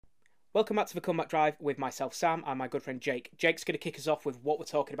Welcome back to the Comeback Drive with myself, Sam, and my good friend Jake. Jake's going to kick us off with what we're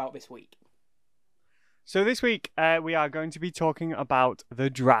talking about this week. So this week we are going to be talking about the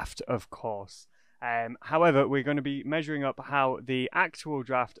draft, of course. However, we're going to be measuring up how the actual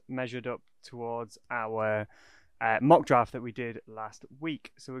draft measured up towards our mock draft that we did last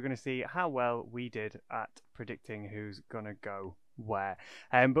week. So we're going to see how well we did at predicting who's going to go where.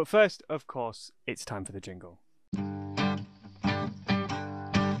 But first, of course, it's time for the jingle.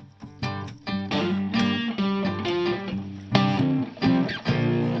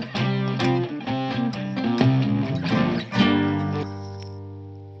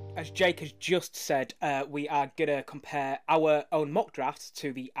 As Jake has just said, we are going to compare our own mock drafts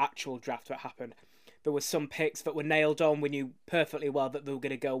to the actual draft that happened. There were some picks that were nailed on. We knew perfectly well that they were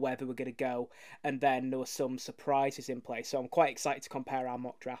going to go where they were going to go. And then there were some surprises in place. So I'm quite excited to compare our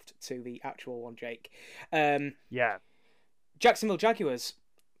mock draft to the actual one, Jake. Yeah. Jacksonville Jaguars,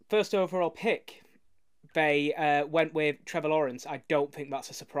 first overall pick. They went with Trevor Lawrence. I don't think that's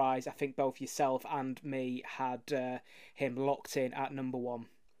a surprise. I think both yourself and me had him locked in at number one.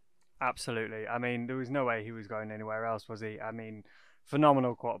 Absolutely. I mean, there was no way he was going anywhere else, was he? I mean,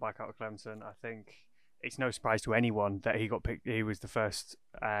 phenomenal quarterback out of Clemson. I think it's no surprise to anyone that he got picked. He was the first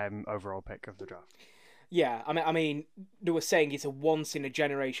overall pick of the draft. Yeah, I mean, they were saying he's a once in a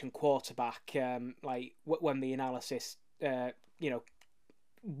generation quarterback. When the analysis, you know,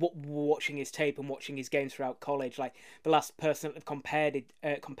 watching his tape and watching his games throughout college, like the last person that compared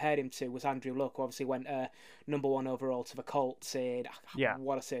him to was Andrew Luck, who obviously went number one overall to the Colts in Yeah. I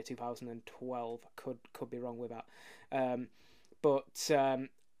want to say 2012. Could be wrong with that, but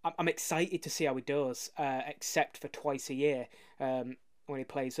I'm excited to see how he does, except for twice a year when he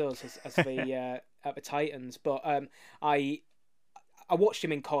plays us as the at the Titans. But I watched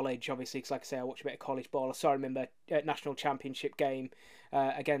him in college, obviously, because like I say, I watched a bit of college ball. I saw him in the national championship game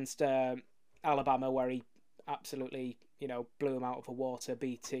against Alabama, where he absolutely, blew him out of the water,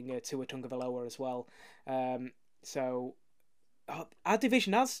 beating Tua Tagovailoa as well. So our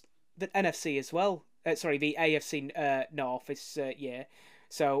division has the NFC as well. Sorry, the AFC North this year.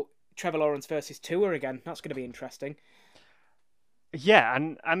 So Trevor Lawrence versus Tua again. That's going to be interesting. Yeah,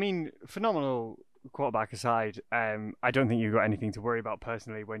 and I mean, phenomenal quarterback aside, I don't think you've got anything to worry about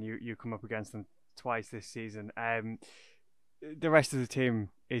personally when you come up against them twice this season. The rest of the team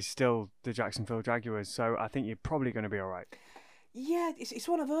is still the Jacksonville Jaguars, so I think you're probably going to be all right. Yeah, it's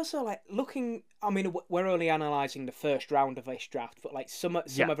one of those. So like looking, I mean, we're only analysing the first round of this draft, but like some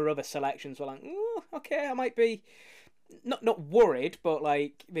Yeah, of our other selections were like, okay, I might be not worried, but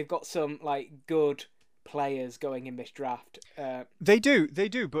like they've got some like good players going in this draft. they do,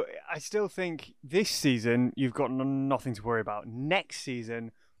 but I still think this season you've got nothing to worry about. Next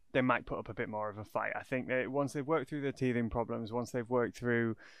season, they might put up a bit more of a fight. I think that once they've worked through their teething problems, once they've worked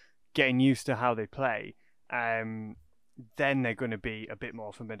through getting used to how they play, then they're going to be a bit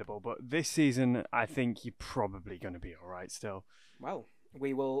more formidable. But this season, I think you're probably going to be all right still. Well,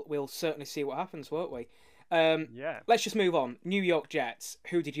 we'll certainly see what happens, won't we? Yeah. Let's just move on. New York Jets.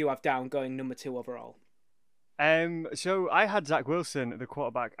 Who did you have down going number two overall? So I had Zach Wilson, the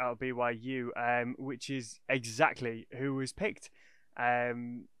quarterback out of BYU, which is exactly who was picked.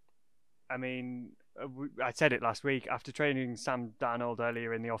 Um, I mean, I said it last week after training Sam Darnold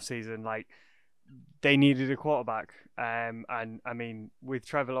earlier in the off season, like they needed a quarterback. And I mean, with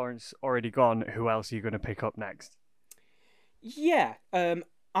Trevor Lawrence already gone, who else are you going to pick up next? Yeah,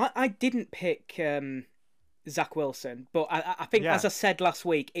 I didn't pick Zach Wilson, but I think, as Yeah, I said last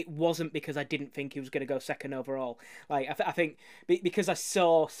week, it wasn't because I didn't think he was going to go second overall. Like I think because I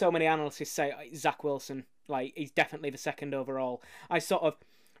saw so many analysts say Zach Wilson, like he's definitely the second overall. I sort of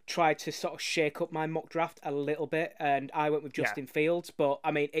tried to sort of shake up my mock draft a little bit, and I went with yeah, Justin Fields. But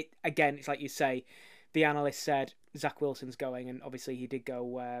I mean, it again, it's like you say, the analyst said Zach Wilson's going, and obviously he did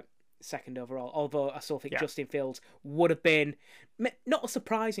go second overall. Although I still think yeah. Justin Fields would have been not a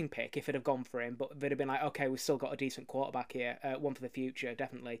surprising pick if it had gone for him, but they'd have been like, okay, we've still got a decent quarterback here, one for the future,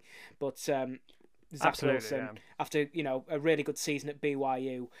 definitely. But Zach Absolutely, Wilson, yeah. after a really good season at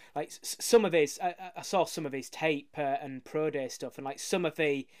BYU, like some of his, I saw some of his tape and pro day stuff, and like some of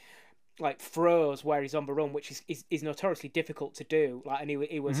the like throws where he's on the run, which is notoriously difficult to do. Like, and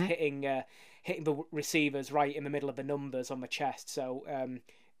he was Hmm. hitting the receivers right in the middle of the numbers on the chest. So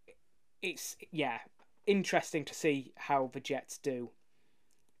it's interesting to see how the Jets do.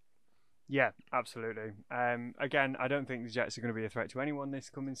 Yeah, absolutely. Again, I don't think the Jets are going to be a threat to anyone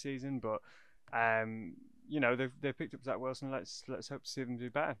this coming season, but they've picked up Zach Wilson. Let's hope to see them do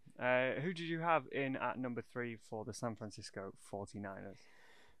better. Who did you have in at number three for the San Francisco 49ers?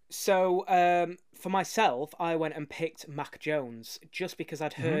 So, for myself, I went and picked Mac Jones just because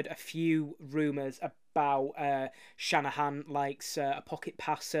I'd Hmm. heard a few rumours about Shanahan likes a pocket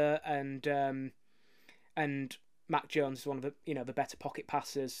passer, and Mac Jones is one of the the better pocket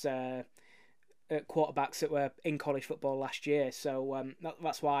passers, quarterbacks that were in college football last year. So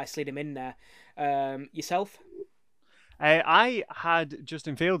that's why I slid him in there. Yourself? I had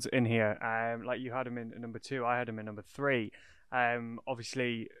Justin Fields in here. Like you had him in number 2, I had him in number 3.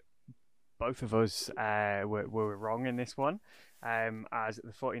 Obviously, both of us were wrong in this one, as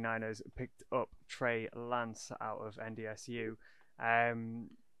the 49ers picked up Trey Lance out of NDSU.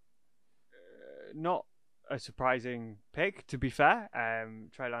 Not a surprising pick, to be fair.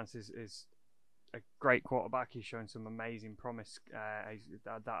 Trey Lance is a great quarterback. He's shown some amazing promise.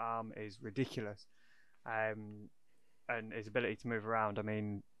 That arm is ridiculous. And his ability to move around, I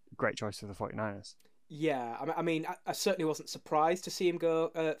mean, great choice for the 49ers. Yeah, I mean, I certainly wasn't surprised to see him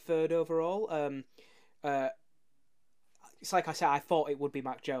go third overall. Uh, it's like I said, I thought it would be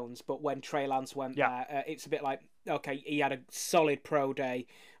Mac Jones, but when Trey Lance went Yeah, there, it's a bit like, okay, he had a solid pro day.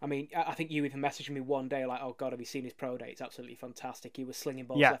 I mean, I think you even messaged me one day like, oh God, have you seen his pro day? It's absolutely fantastic. He was slinging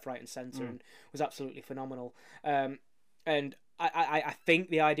balls yeah. left, right, and centre, Mm. and was absolutely phenomenal. And I think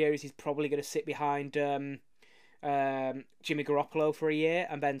the idea is he's probably going to sit behind Jimmy Garoppolo for a year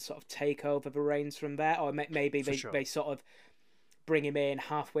and then sort of take over the reins from there, or maybe For sure. they sort of bring him in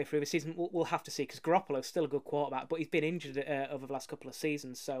halfway through the season. We'll have to see because Garoppolo's still a good quarterback, but he's been injured over the last couple of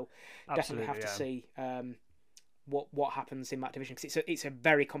seasons, so definitely have Absolutely, to yeah. see what happens in that division because it's a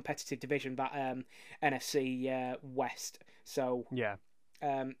very competitive division, that NFC West. So Yeah.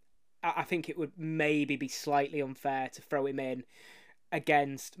 um, I think it would maybe be slightly unfair to throw him in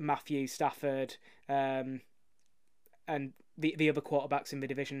against Matthew Stafford and the other quarterbacks in the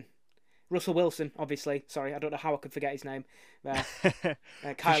division. Russell Wilson, obviously. Sorry, I don't know how I could forget his name. There, For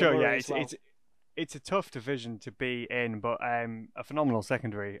Kyler sure, yeah. Murray as well. It's a tough division to be in, but a phenomenal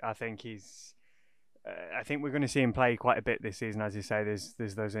secondary. I think we're going to see him play quite a bit this season. As you say, there's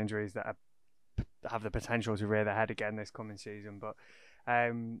those injuries that have the potential to rear their head again this coming season. But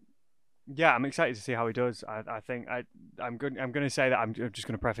yeah, I'm excited to see how he does. I think I'm good. I'm going to say that I'm just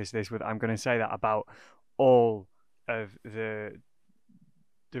going to preface this with I'm going to say that about all of the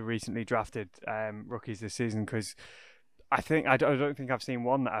recently drafted rookies this season because I don't think I've seen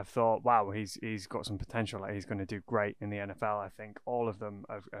one that I've thought, wow, he's got some potential. Like he's going to do great in the NFL. I think all of them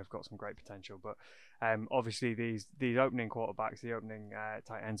have got some great potential. But obviously these opening quarterbacks, the opening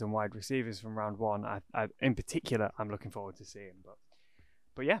tight ends and wide receivers from round one, in particular, I'm looking forward to seeing.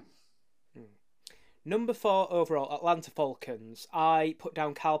 But yeah. Number 4 overall, Atlanta Falcons. I put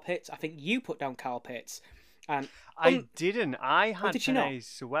down Kyle Pitts. I think you put down Kyle Pitts. And I didn't. I oh, had did you not? Penei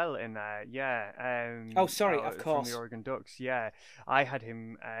Sewell in there. Yeah. Oh, sorry, of From the course. Oregon Ducks. Yeah. I had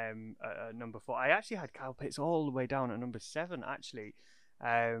him at number 4. I actually had Kyle Pitts all the way down at number 7, actually.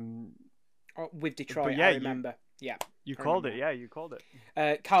 Um, Oh, with but Detroit, yeah, I remember. Yeah, you I called remember it. Yeah, you called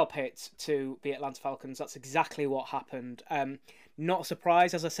it. Kyle Pitts to the Atlanta Falcons. That's exactly what happened. Not a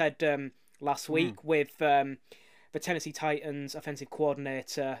surprise, as I said last Mm, week, with the Tennessee Titans offensive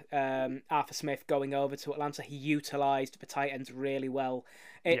coordinator Arthur Smith going over to Atlanta. He utilized the Titans really well.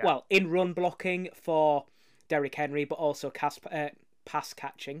 yeah. Well, in run blocking for Derrick Henry, but also pass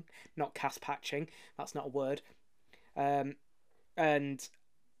catching, not cast patching. That's not a word. And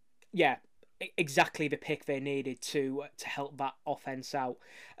yeah, exactly the pick they needed to help that offense out.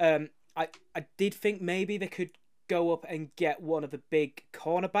 I did think maybe they could go up and get one of the big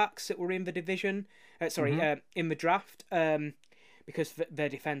cornerbacks that were in the division. Hmm. In the draft. Because their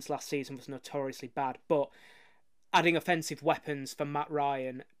defense last season was notoriously bad, but adding offensive weapons for Matt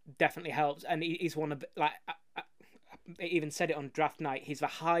Ryan definitely helps, and he's one of like. I even said it on draft night. He's the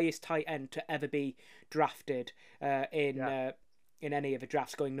highest tight end to ever be drafted Yeah. in any of the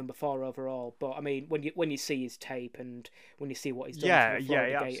drafts, going number 4 overall. But I mean, when you see his tape and when you see what he's done for Yeah. the Yeah. He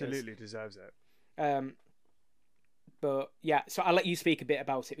Florida Gators, absolutely deserves it. um, but yeah, so I'll let you speak a bit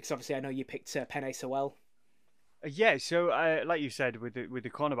about it because obviously I know you picked Penei Sewell. Yeah, so like you said with the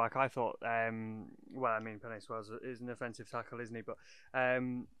cornerback, I thought, well, I mean, Penei Sewell is an offensive tackle, isn't he? But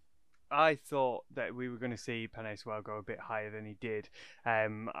I thought that we were going to see Penei Sewell go a bit higher than he did.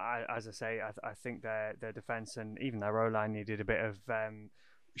 As I say, I think their defense and even their O line needed a bit of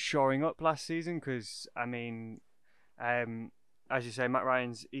shoring up last season because I mean, um, as you say, Matt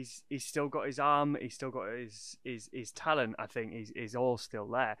Ryan's he's still got his arm, he's still got his talent. I think he's all still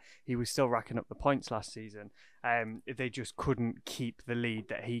there. He was still racking up the points last season. They just couldn't keep the lead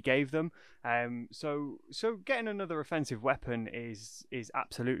that he gave them. So getting another offensive weapon is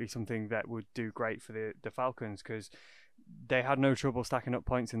absolutely something that would do great for the Falcons because they had no trouble stacking up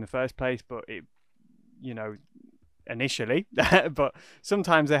points in the first place, but it, you know, initially, but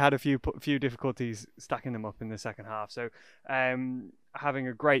sometimes they had a few difficulties stacking them up in the second half. So having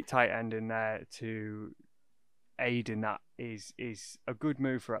a great tight end in there to aid in that is a good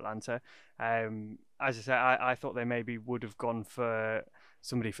move for Atlanta. As I said, I thought they maybe would have gone for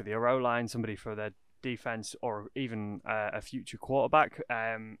somebody for the O line, somebody for their defense, or even a future quarterback.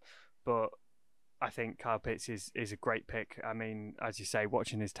 But I think Kyle Pitts is a great pick. I mean, as you say,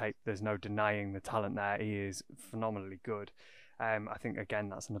 watching his tape, there's no denying the talent there. He is phenomenally good. I think again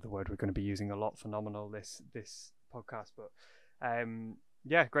that's another word we're going to be using a lot. Phenomenal this podcast, but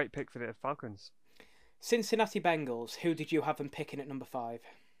yeah, great pick for the Falcons. Cincinnati Bengals. Who did you have them picking at number 5?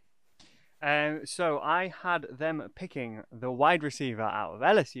 So I had them picking the wide receiver out of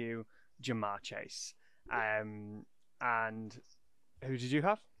LSU, Ja'Marr Chase. And who did you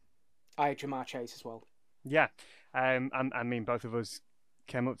have? I had Ja'Marr Chase as well. Yeah, I mean both of us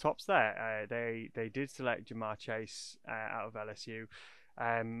came up tops there. They did select Ja'Marr Chase out of LSU,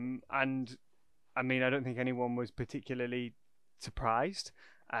 and I mean I don't think anyone was particularly surprised.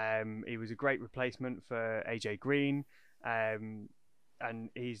 He was a great replacement for AJ Green, and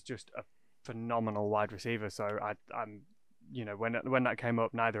he's just a phenomenal wide receiver. So I'm, you know, when that came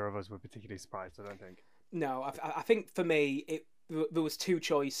up, neither of us were particularly surprised. I don't think. No, I think for me there was two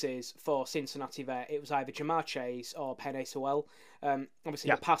choices for Cincinnati there. It was either Ja'Marr Chase or Penei Sewell. Obviously,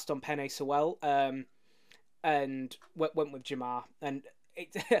 they passed on Penei Sewell and went with Ja'Marr. And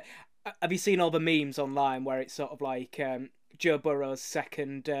have you seen all the memes online where it's sort of like Joe Burrow's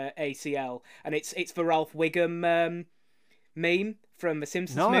second ACL, and it's the Ralph Wiggum meme from the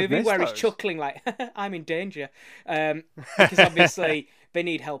Simpsons movie where he's chuckling like, "I'm in danger," because obviously they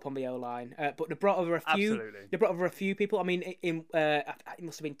need help on the O line. But they brought over a few. Absolutely. They brought over a few people. I mean, it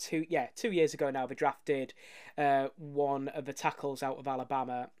must have been 2 years ago now. They drafted one of the tackles out of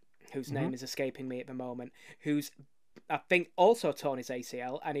Alabama, whose name is escaping me at the moment. Who's I think also torn his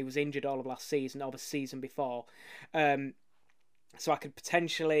ACL, and he was injured all of last season or the season before. So I could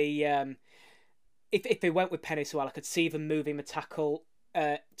potentially, if they went with Penei Sewell, I could see them moving the tackle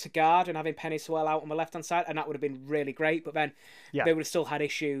to guard and having Penei Sewell out on the left hand side, and that would have been really great. But then they would have still had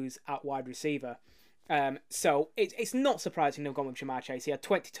issues at wide receiver. So it's not surprising they've gone with Ja'Marr Chase. He had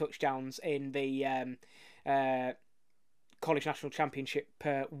 20 touchdowns in the College National Championship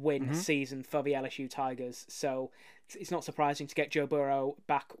win season for the LSU Tigers. So it's not surprising to get Joe Burrow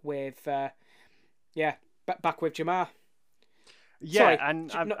back with back with Ja'Marr. Yeah, sorry,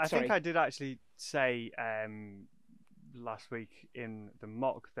 and I think I did actually say last week in the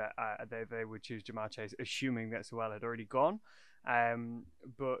mock that they would choose Ja'Marr Chase, assuming that Sewell had already gone.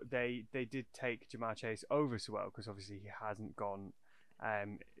 But they did take Ja'Marr Chase over Sewell because obviously he hasn't gone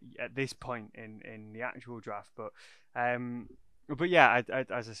at this point in the actual draft. But yeah,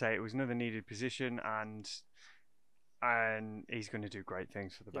 as I say, it was another needed position, and he's going to do great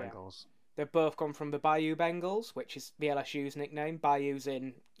things for the Bengals. They've both come from the Bayou Bengals, which is the LSU's nickname. Bayou's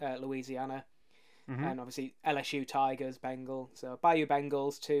in Louisiana. And obviously LSU Tigers, Bengals. So Bayou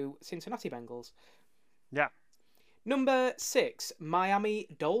Bengals to Cincinnati Bengals. Yeah. Number 6, Miami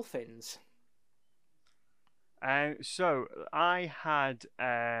Dolphins. So I had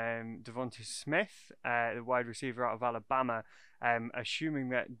Devonta Smith, the wide receiver out of Alabama, assuming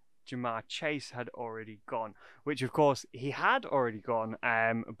that Ja'Marr Chase had already gone, which of course he had already gone,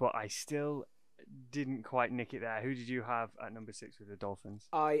 but I still didn't quite nick it there. Who did you have at number 6 with the Dolphins?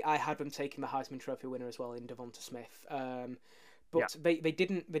 I had them taking the Heisman Trophy winner as well in Devonta Smith, but they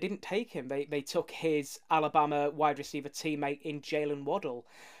didn't take him. They took his Alabama wide receiver teammate in Jalen Waddle.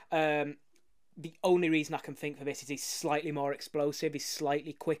 The only reason I can think for this is he's slightly more explosive, he's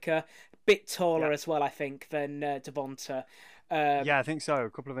slightly quicker, a bit taller as well, I think, than Devonta. Yeah, I think so. A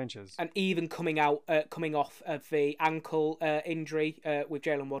couple of inches. And even coming off of the ankle injury with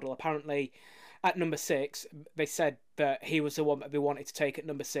Jalen Waddle, apparently at number 6, they said that he was the one that they wanted to take at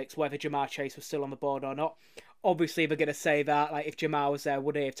number 6, whether Ja'Marr Chase was still on the board or not. Obviously, they're going to say that, like, if Ja'Marr was there,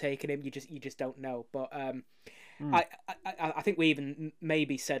 would they have taken him? You just don't know. But I think we even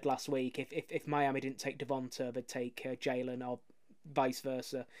maybe said last week if Miami didn't take Devonta, they'd take Jalen, or vice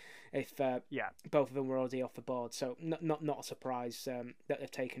versa. If both of them were already off the board, so not a surprise that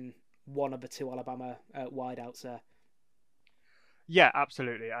they've taken one of the two Alabama wideouts there. Yeah,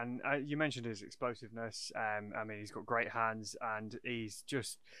 absolutely. And you mentioned his explosiveness. I mean, he's got great hands, and he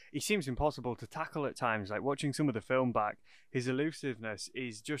seems impossible to tackle at times. Like, watching some of the film back, his elusiveness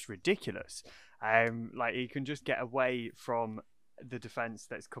is just ridiculous. Like, he can just get away from the defense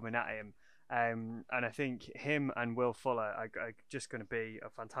that's coming at him. And I think him and Will Fuller are just going to be a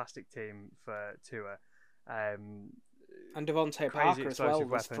fantastic team for Tua. And Devontae crazy Parker as well. explosive There's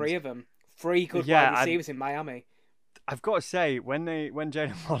weapons. three of them. Three good wide Yeah, and receivers in Miami. I've got to say, when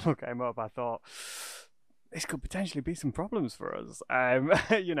Jalen Waddle came up, I thought this could potentially be some problems for us. I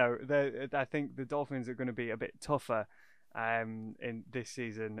think the Dolphins are going to be a bit tougher in this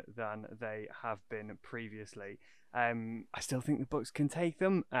season than they have been previously. I still think the Bucs can take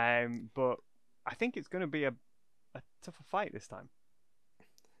them, but I think it's going to be a tougher fight this time.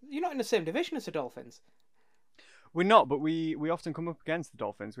 You're not in the same division as the Dolphins. We're not, but we often come up against the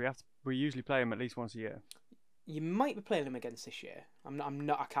Dolphins. We usually play them at least once a year. You might be playing them against this year. I'm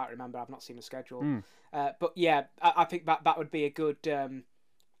not. I can't remember. I've not seen the schedule. But yeah, I think that would be a good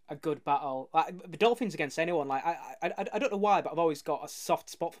battle. Like, the Dolphins against anyone. Like I don't know why, but I've always got a soft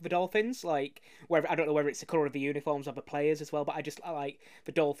spot for the Dolphins. Like whether I don't know whether it's the colour of the uniforms of the players as well, but I like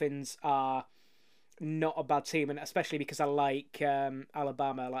the Dolphins are not a bad team, and especially because I like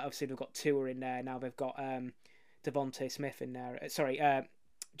Alabama. Like obviously they've got Tua in there now. They've got Devontae Smith in there.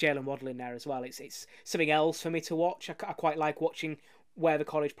 Jalen Waddle in there as well. It's something else for me to watch. I quite like watching where the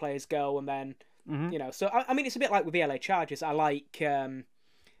college players go, and then So I mean, it's a bit like with the LA Chargers. I like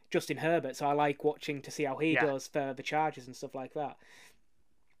Justin Herbert, so I like watching to see how he does for the Chargers and stuff like that.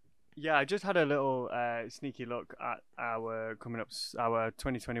 Yeah, I just had a little sneaky look at our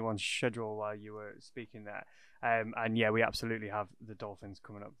 2021 schedule while you were speaking there. And yeah, we absolutely have the Dolphins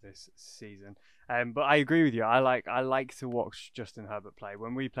coming up this season. But I agree with you. I like to watch Justin Herbert play.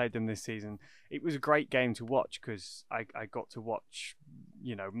 When we played them this season, it was a great game to watch because I got to watch,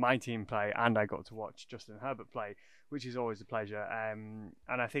 my team play, and I got to watch Justin Herbert play, which is always a pleasure. And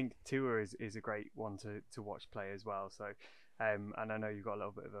I think Tua is a great one to watch play as well. So, and I know you've got a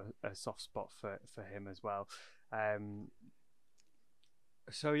little bit of a soft spot for him as well.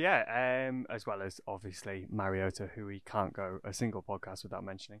 So yeah, as well as obviously Mariota, who we can't go a single podcast without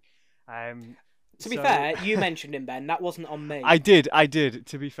mentioning. To be fair, you mentioned him, Ben. That wasn't on me. I did.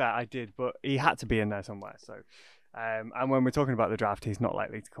 To be fair, I did, but he had to be in there somewhere. So, and when we're talking about the draft, he's not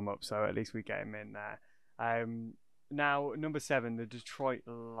likely to come up. So at least we get him in there. Now, number 7, the Detroit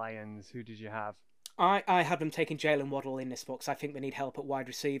Lions. Who did you have? I had them taking Jalen Waddle in this book because I think they need help at wide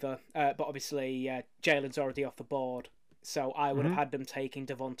receiver. But obviously, Jalen's already off the board. So I would have had them taking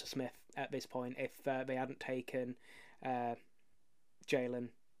Devonta Smith at this point if they hadn't taken Jalen.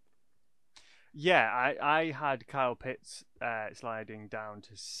 Yeah, I had Kyle Pitts sliding down to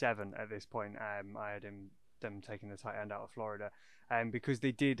 7 at this point. I had them taking the tight end out of Florida. Because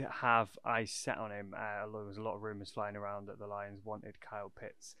they did have eyes set on him. Although there was a lot of rumours flying around that the Lions wanted Kyle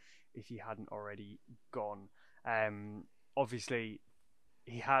Pitts if he hadn't already gone. Obviously,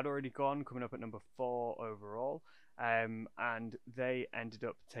 he had already gone, coming up at number 4 overall. And they ended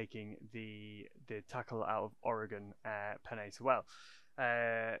up taking the tackle out of Oregon, Penei Sewell.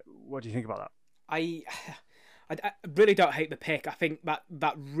 What do you think about that? I really don't hate the pick. I think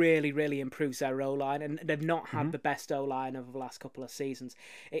that really, really improves their O-line, and they've not had the best O-line over the last couple of seasons.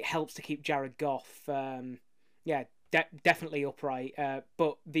 It helps to keep Jared Goff, definitely upright.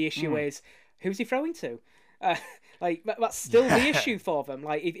 But the issue is, who's he throwing to? That's still the issue for them.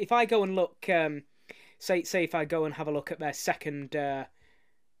 Like if I go and look, say if I go and have a look at their second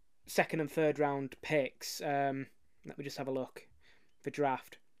and third round picks. Let me just have a look. The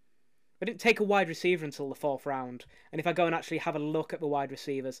draft. They didn't take a wide receiver until the 4th round. And if I go and actually have a look at the wide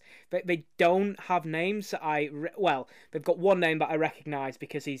receivers, they don't have names that they've got one name that I recognise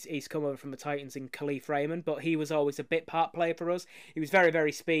because he's come over from the Titans in Khalif Raymond, but he was always a bit part player for us. He was very,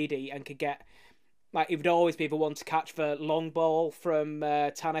 very speedy and could get, he would always be the one to catch the long ball from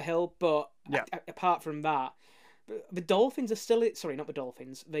Tannehill. But apart from that, the Dolphins are still, sorry, not the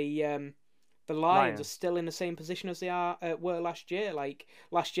Dolphins, the Lions are still in the same position as they were last year. Like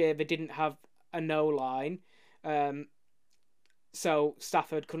last year, they didn't have a no line, so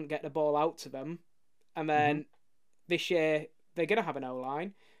Stafford couldn't get the ball out to them. And then this year they're gonna have a no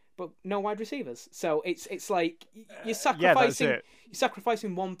line, but no wide receivers. So it's like you're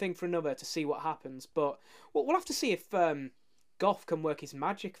sacrificing one thing for another to see what happens. But we'll have to see if Goff can work his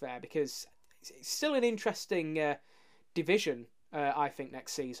magic there, because it's still an interesting division. I think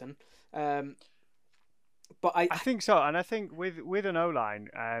next season. But I think so, and I think with an O-line,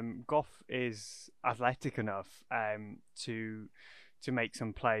 Goff is athletic enough to make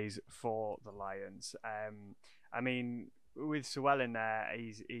some plays for the Lions. I mean, with Sewell in there,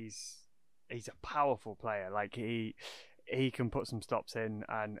 he's a powerful player. Like he can put some stops in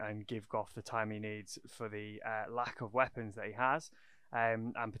and give Goff the time he needs for the lack of weapons that he has.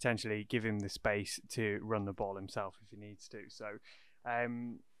 And potentially give him the space to run the ball himself if he needs to. So,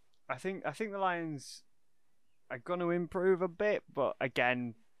 I think the Lions are going to improve a bit, but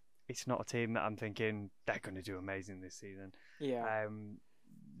again, it's not a team that I'm thinking they're going to do amazing this season. Yeah.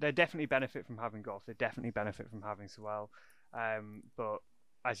 They definitely benefit from having Goff. They definitely benefit from having Sewell. But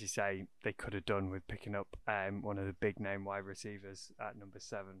as you say, they could have done with picking up one of the big name wide receivers at number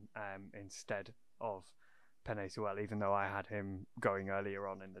 7 instead of Penei Sewell, even though I had him going earlier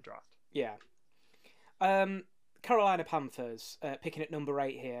on in the draft. Yeah. Carolina Panthers picking at number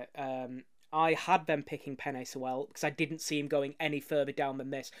 8 here. I had them picking Penei Sewell because I didn't see him going any further down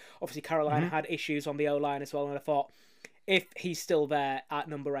than this. Obviously, Carolina had issues on the O-line as well, and I thought if he's still there at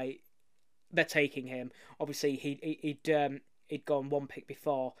number 8, they're taking him. Obviously, he'd gone one pick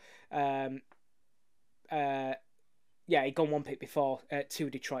before. He'd gone one pick before to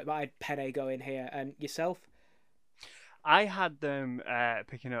Detroit, but I had Penei going here. And yourself? I had them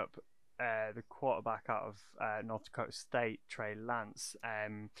picking up the quarterback out of North Dakota State, Trey Lance.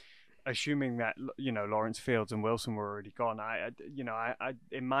 Assuming that Lawrence Fields and Wilson were already gone, I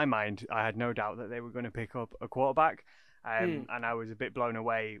in my mind I had no doubt that they were going to pick up a quarterback, and I was a bit blown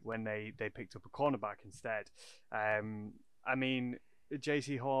away when they picked up a cornerback instead. I mean,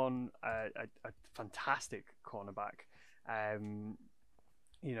 J.C. Horn, a fantastic cornerback.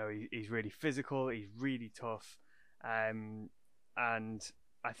 He's really physical, he's really tough, and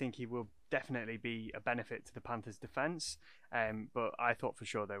I think he will definitely be a benefit to the Panthers' defense. But I thought for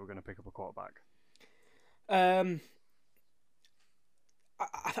sure they were going to pick up a quarterback. I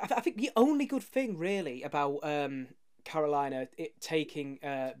think the only good thing really about Carolina taking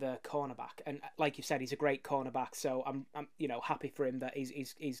the cornerback, and like you said, he's a great cornerback, so I'm happy for him that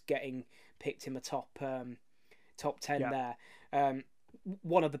he's getting picked in the top 10 there.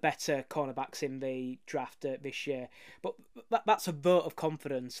 One of the better cornerbacks in the draft this year, but that's a vote of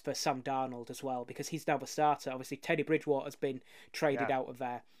confidence for Sam Darnold as well, because he's now the starter. Obviously, Teddy Bridgewater's been traded out of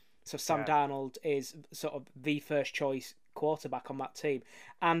there, so Sam Darnold is sort of the first choice quarterback on that team,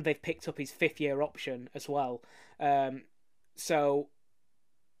 and they've picked up his 5th-year option as well. So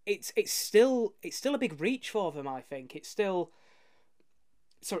it's still a big reach for them. I think it's still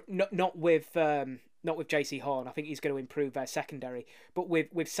not with J.C. Horn. I think he's going to improve their secondary, but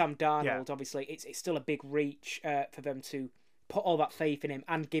with Sam Darnold, obviously it's still a big reach for them to put all that faith in him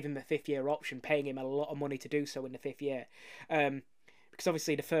and give him the 5th-year option, paying him a lot of money to do so in the 5th year. Because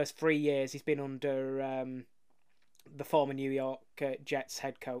obviously the first 3 years he's been under the former New York Jets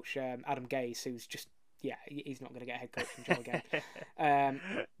head coach Adam Gase, who's just he's not going to get a head coaching job again.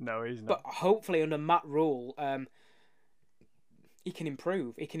 No, he's not. But hopefully under Matt Rule, he can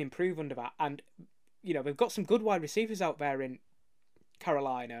improve. He can improve under that, and they've got some good wide receivers out there in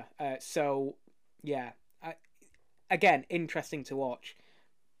Carolina. Again, interesting to watch.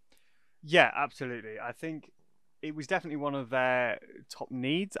 Yeah, absolutely. I think it was definitely one of their top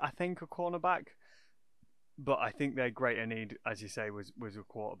needs. I think a cornerback. But I think their greater need, as you say, was a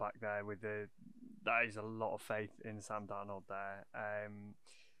quarterback there. That is a lot of faith in Sam Darnold there.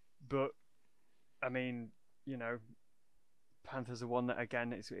 But I mean, Panthers are one that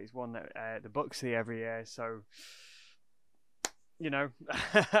again it's one that the Bucs see every year. So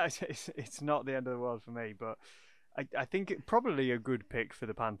it's not the end of the world for me. But I think it probably a good pick for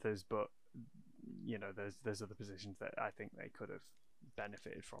the Panthers. But there's other positions that I think they could have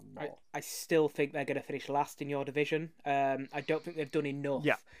benefited from more. I still think they're going to finish last in your division. I don't think they've done enough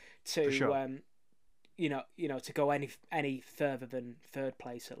to to go any further than 3rd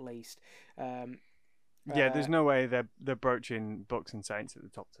place at least. There's no way they're broaching Bucs and Saints at the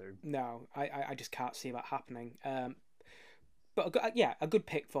top 2. No, I just can't see that happening. But a good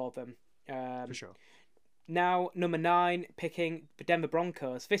pick for them. For sure. Now, number 9, picking the Denver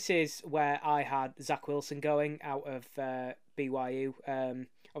Broncos. This is where I had Zach Wilson going out of BYU.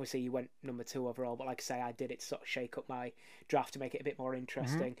 Obviously, he went number 2 overall, but like I say, I did it to sort of shake up my draft to make it a bit more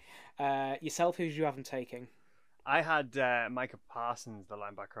interesting. Yourself, who did you have him taking? I had Micah Parsons, the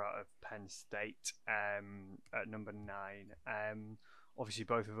linebacker out of Penn State, at number 9. Obviously,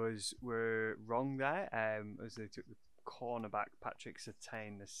 both of us were wrong there, as they took the cornerback Patrick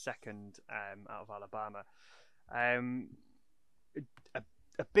Surtain, the 2nd out of Alabama.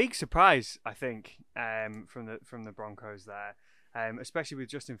 A big surprise, I think, from the Broncos there, especially with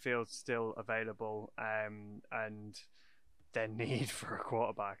Justin Fields still available, and their need for a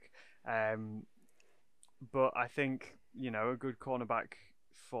quarterback. But I think a good cornerback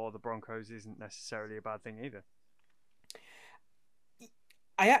for the Broncos isn't necessarily a bad thing either.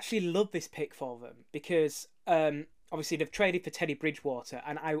 I actually love this pick for them because obviously they've traded for Teddy Bridgewater,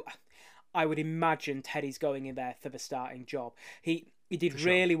 and I would imagine Teddy's going in there for the starting job. He did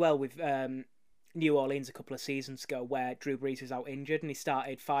really well with New Orleans a couple of seasons ago, where Drew Brees was out injured, and he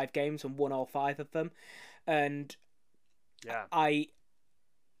started 5 games and won all 5 of them. And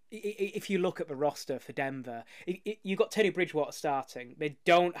if you look at the roster for Denver, you've got Teddy Bridgewater starting. They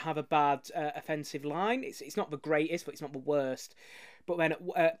don't have a bad offensive line. It's not the greatest, but it's not the worst. But then,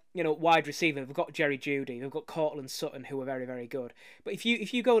 wide receiver, they've got Jerry Jeudy, they've got Cortland Sutton, who are very, very good. But if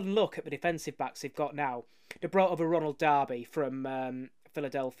you go and look at the defensive backs they've got now, they brought over Ronald Darby from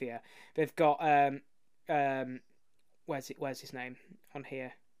Philadelphia. They've got where's his name on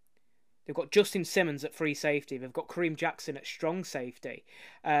here? They've got Justin Simmons at free safety. They've got Kareem Jackson at strong safety.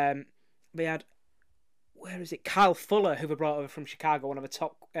 They had, where is it? Kyle Fuller, who they brought over from Chicago, one of the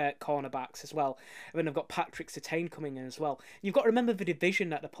top cornerbacks as well. And then they've got Patrick Surtain coming in as well. You've got to remember the division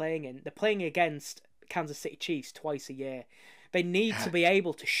that they're playing in. They're playing against Kansas City Chiefs twice a year. They need to be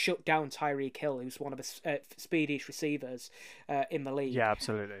able to shut down Tyreek Hill, who's one of the speediest receivers in the league. Yeah,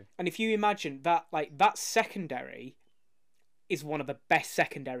 absolutely. And if you imagine that, that secondary is one of the best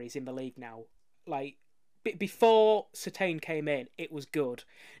secondaries in the league now. Like, before Surtain came in, it was good.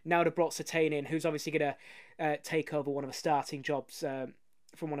 Now they brought Surtain in, who's obviously going to take over one of the starting jobs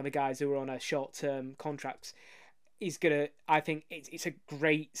from one of the guys who were on a short-term contracts. He's going to, I think it's a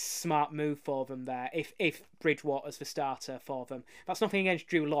great, smart move for them there, if Bridgewater's the starter for them. That's nothing against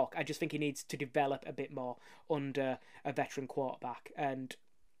Drew Lock. I just think he needs to develop a bit more under a veteran quarterback. And,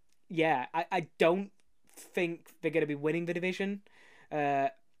 yeah, I don't think they're going to be winning the division,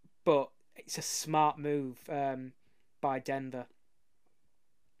 but it's a smart move by Denver.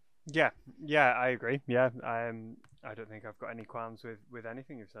 Yeah, I agree. Yeah, I don't think I've got any qualms with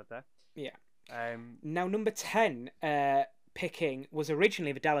anything you've said there. Yeah. Now, number 10 picking was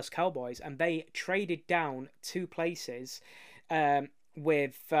originally the Dallas Cowboys, and they traded down 2 places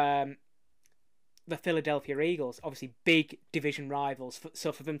with the Philadelphia Eagles. Obviously, big division rivals.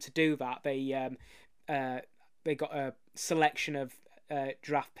 So for them to do that, they got a selection of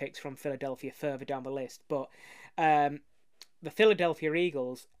draft picks from Philadelphia further down the list. But the Philadelphia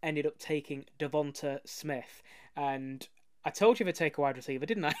Eagles ended up taking Devonta Smith. And I told you they'd take a wide receiver,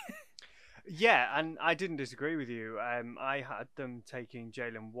 didn't I? Yeah, and I didn't disagree with you. I had them taking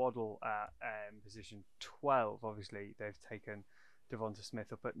Jalen Waddle at position 12. Obviously, they've taken Devonta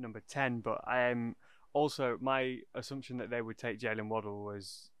Smith up at number 10. But also, my assumption that they would take Jalen Waddle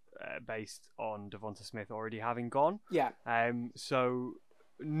was based on Devonta Smith already having gone. Yeah. So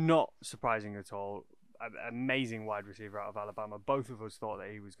not surprising at all. Amazing wide receiver out of Alabama. Both of us thought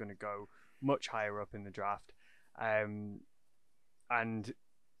that he was going to go much higher up in the draft. And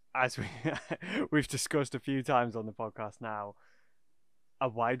as we've discussed a few times on the podcast now, a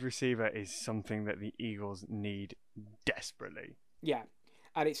wide receiver is something that the Eagles need desperately. Yeah,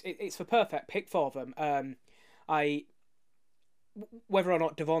 and it's the perfect pick for them. Whether or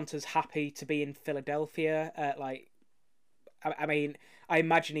not Devonta's happy to be in Philadelphia, I mean, I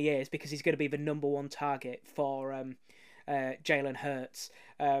imagine he is, because he's going to be the number 1 target for Jalen Hurts.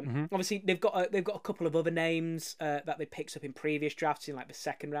 Obviously, they've got a couple of other names that they picked up in previous drafts in like the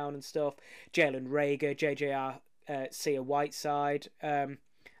second round and stuff. Jalen Reagor, JJR, Whiteside,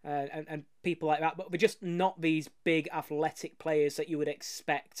 and people like that. But they're just not these big athletic players that you would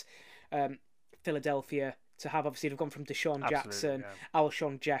expect Philadelphia to have. Obviously, they've gone from Deshaun Jackson,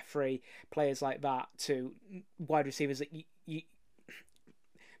 Alshon Jeffrey, players like that, to wide receivers that you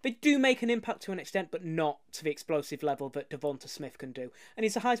they do make an impact to an extent, but not to the explosive level that Devonta Smith can do. And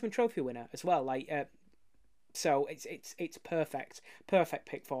he's a Heisman Trophy winner as well. So it's perfect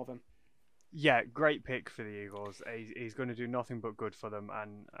pick for them. Yeah, great pick for the Eagles. He's going to do nothing but good for them,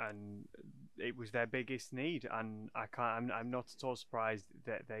 and it was their biggest need. And I'm not at all surprised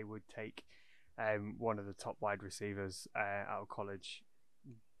that they would take one of the top wide receivers out of college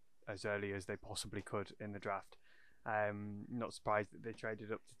as early as they possibly could in the draft. Not surprised that they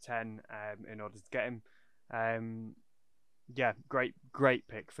traded up to 10 in order to get him. Yeah, great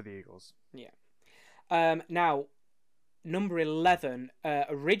pick for the Eagles. Yeah. Now, number 11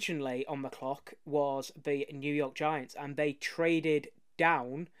 originally on the clock was the New York Giants, and they traded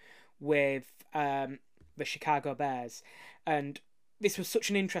down with the Chicago Bears. And this was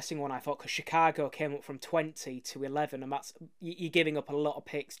such an interesting one, I thought, because Chicago came up from 20 to 11, and that's, you're giving up a lot of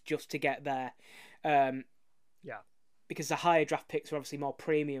picks just to get there. Yeah. Because the higher draft picks are obviously more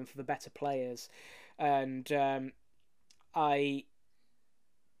premium for the better players. And they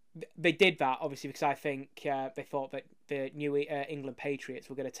did that, obviously, because I think they thought that the New England Patriots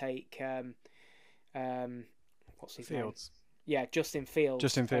were going to take what's his name? Yeah, Justin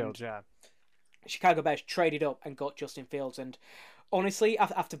Fields. Yeah. Chicago Bears traded up and got Justin Fields, and honestly,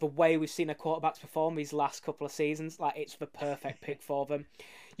 after the way we've seen the quarterbacks perform these last couple of seasons, it's the perfect pick for them.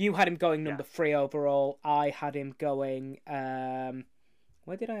 You had him going number 3 overall. I had him going.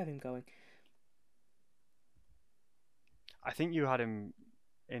 Where did I have him going? I think you had him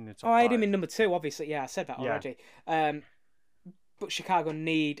in the Oh, top I had him five. in number 2, obviously. Yeah, I said that Yeah, already. But Chicago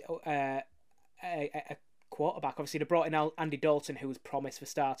need a quarterback. Obviously, they brought in Andy Dalton, who was promised for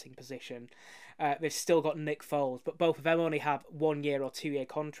starting position. They've still got Nick Foles, but both of them only have 1 year or 2 year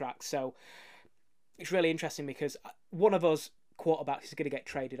contracts. So it's really interesting because one of us quarterbacks is going to get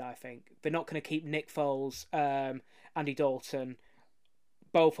traded. I think they're not going to keep Nick Foles, Andy Dalton,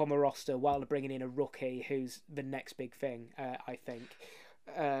 both on the roster while they're bringing in a rookie who's the next big thing. I think.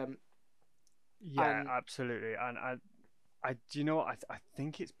 Um, yeah, and absolutely. And do you know what? I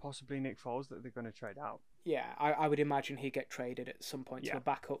think it's possibly Nick Foles that they're going to trade out. yeah, I would imagine he'd get traded at some point to Yeah. a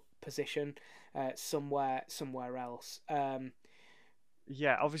backup position, somewhere else.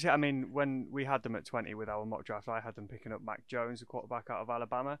 Yeah, obviously, I mean, when we had them at 20 with our mock draft, I had them picking up Mac Jones, a quarterback out of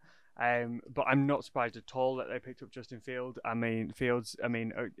Alabama. But I'm not surprised at all that they picked up Justin Fields.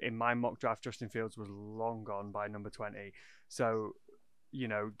 In my mock draft, Justin Fields was long gone by number 20. So,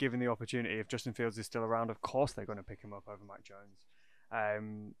 given the opportunity, if Justin Fields is still around, of course they're going to pick him up over Mac Jones.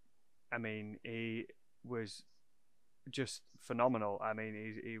 He was just phenomenal. I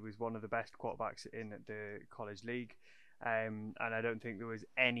mean, he was one of the best quarterbacks in the college league. And I don't think there was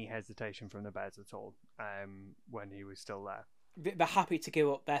any hesitation from the Bears at all when he was still there. They're happy to give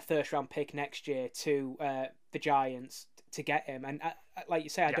up their first round pick next year to the Giants to get him, and like you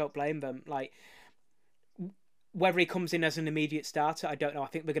say, I don't blame them. Like whether he comes in as an immediate starter, I don't know. I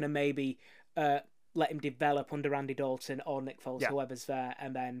think they're going to maybe let him develop under Andy Dalton or Nick Foles, whoever's there,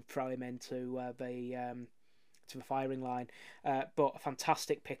 and then throw him into the firing line. But a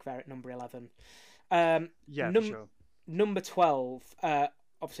fantastic pick there at number 11. For sure. Number 12,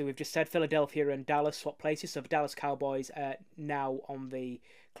 obviously we've just said Philadelphia and Dallas swap places, so the Dallas Cowboys are now on the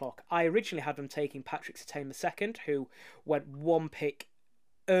clock. I originally had them taking Patrick Surtain II, who went 1 pick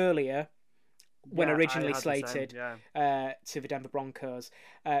earlier when originally slated to the Denver Broncos,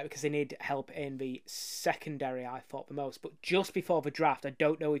 because they need help in the secondary, I thought, the most. But just before the draft, I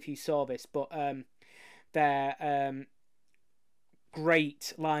don't know if you saw this, but their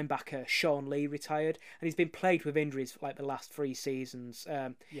great linebacker Sean Lee retired, and he's been plagued with injuries for like the last 3 seasons.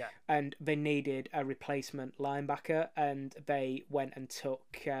 And they needed a replacement linebacker, and they went and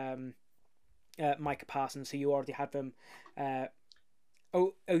took Micah Parsons, who you already had them.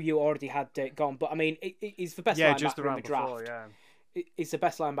 You already had it gone, but I mean, he's the best linebacker in the draft. He's the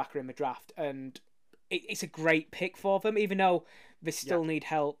best linebacker in the draft, and it's a great pick for them, even though they still need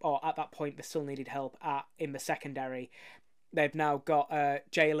help, or at that point they still needed help in the secondary. They've now got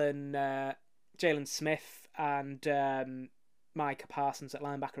Jalen Smith and Micah Parsons at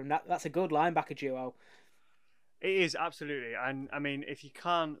linebacker, and that's a good linebacker duo. It is, absolutely. And I mean, if you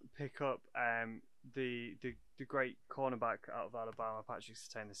can't pick up the great cornerback out of Alabama, Patrick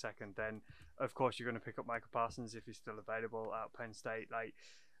Surtain II, then of course you're going to pick up Micah Parsons if he's still available at Penn State. Like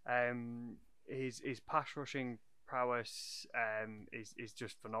his pass rushing prowess is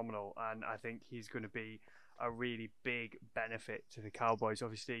just phenomenal, and I think he's going to be a really big benefit to the Cowboys.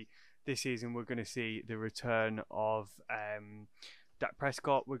 Obviously, this season we're going to see the return of Dak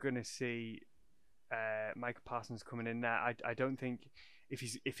Prescott. We're going to see Micah Parsons coming in there. I don't think if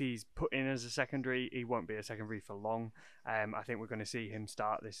he's put in as a secondary, he won't be a secondary for long. I think we're going to see him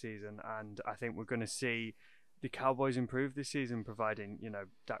start this season, and I think we're going to see the Cowboys improve this season, providing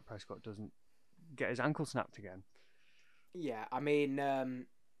Dak Prescott doesn't get his ankle snapped again. Yeah, I mean,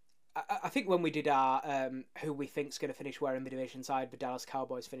 I think when we did our who we think's going to finish where in the division side, the Dallas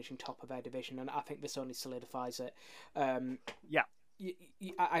Cowboys finishing top of their division, and I think this only solidifies it. I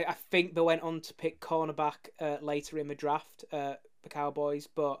think they went on to pick cornerback later in the draft, the Cowboys,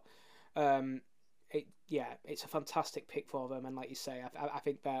 but it's a fantastic pick for them, and like you say, I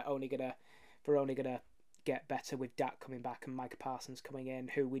think they're only gonna get better with Dak coming back and Micah Parsons coming in,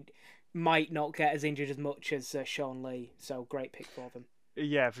 who we might not get as injured as much as Sean Lee. So great pick for them.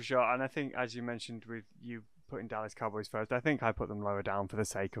 Yeah, for sure. And I think, as you mentioned, with you putting Dallas Cowboys first, I think I put them lower down for the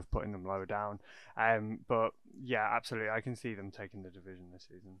sake of putting them lower down. But yeah, absolutely, I can see them taking the division this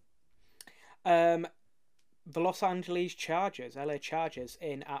season. The Los Angeles Chargers, LA Chargers,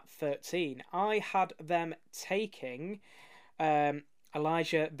 in at 13. I had them taking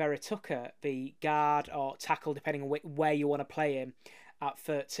Elijah Vera Tucker, the guard or tackle, depending on where you want to play him, at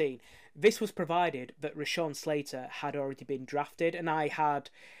 13. This was provided that Rashawn Slater had already been drafted, and I had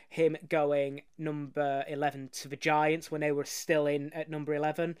him going number 11 to the Giants when they were still in at number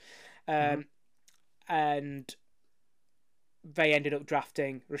 11. And they ended up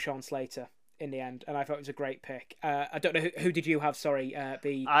drafting Rashawn Slater in the end, and I thought it was a great pick. I don't know who did you have? Sorry,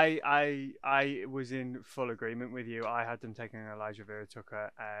 I was in full agreement with you. I had them taking Elijah Vera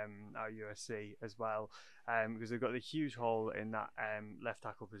Tucker out of USC as well, because they've got the huge hole in that left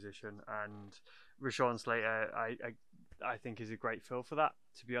tackle position, and Rashawn Slater I think is a great fill for that.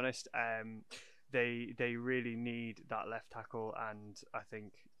 To be honest, they really need that left tackle, and I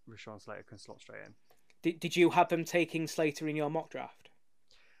think Rashawn Slater can slot straight in. Did you have them taking Slater in your mock draft?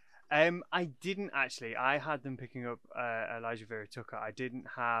 I didn't actually. I had them picking up Elijah Vera Tucker. I didn't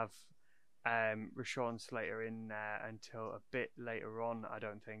have Rashawn Slater in there until a bit later on, I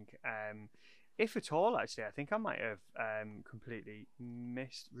don't think. If at all, actually. I think I might have completely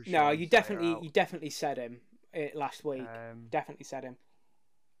missed Rashawn No, you Slater definitely said him last week. Definitely said him.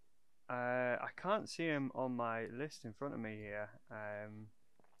 I can't see him on my list in front of me here.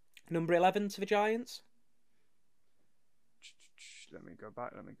 Number 11 to the Giants? Let me go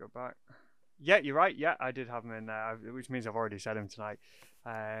back. Yeah, you're right. Yeah, I did have him in there, which means I've already said him tonight.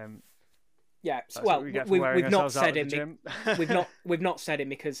 Yeah, well, we've not said him. We've not said him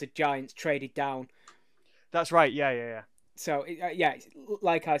because the Giants traded down. That's right. Yeah. So yeah,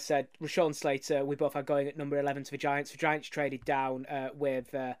 like I said, Rashawn Slater, we both had going at number 11 to the Giants. The Giants traded down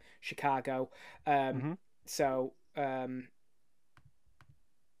with Chicago.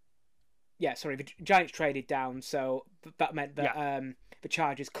 Yeah, sorry, the Giants traded down, so that meant that the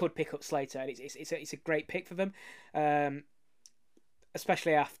Chargers could pick up Slater, and it's a great pick for them,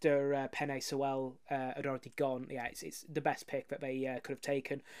 especially after Penei Sewell had already gone. Yeah, it's the best pick that they could have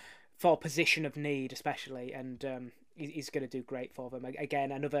taken for position of need, especially, and he's going to do great for them.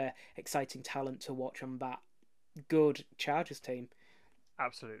 Again, another exciting talent to watch on that good Chargers team.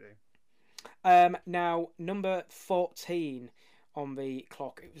 Absolutely. Now, number 14 on the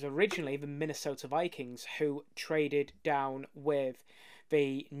clock. It was originally the Minnesota Vikings who traded down with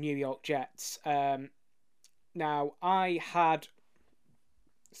the New York Jets. Now, I had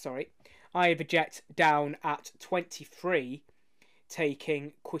the Jets down at 23,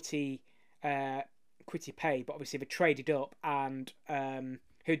 taking Kwity Paye, but obviously they traded up. And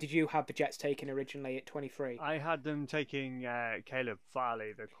who did you have the Jets taking originally at 23? I had them taking Caleb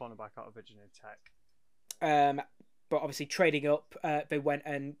Farley, the cornerback out of Virginia Tech. But obviously trading up, they went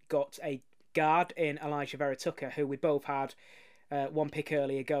and got a guard in Elijah Vera Tucker, who we both had one pick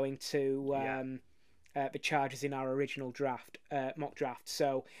earlier going to the Chargers in our original mock draft.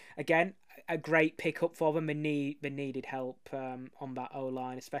 So again, a great pickup for them. They needed help on that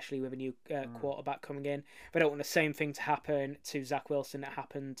O-line, especially with a new quarterback coming in. They don't want the same thing to happen to Zach Wilson that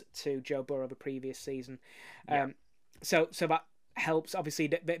happened to Joe Burrow the previous season. So that helps. Obviously,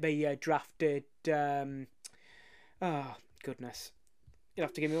 they drafted. Oh, goodness. You'll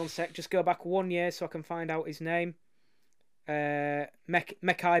have to give me one sec. Just go back 1 year so I can find out his name. Mekhi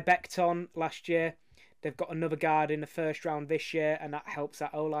Becton last year. They've got another guard in the first round this year, and that helps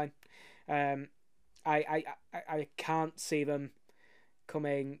that O-line. I can't see them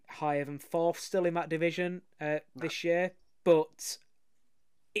coming higher than fourth still in that division this year, but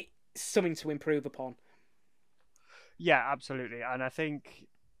it's something to improve upon. Yeah, absolutely. And I think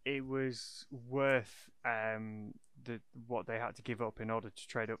it was worth what they had to give up in order to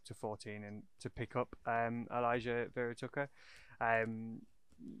trade up to 14 and to pick up Elijah Vera Tucker.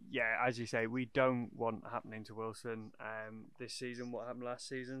 Yeah, as you say, we don't want happening to Wilson this season what happened last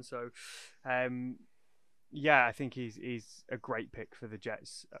season. So, yeah, I think he's a great pick for the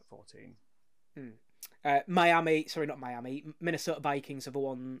Jets at 14. Minnesota Vikings are the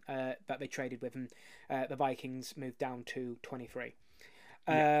one that they traded with, and the Vikings moved down to 23.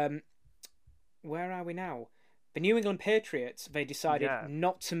 Where are we now? The New England Patriots, they decided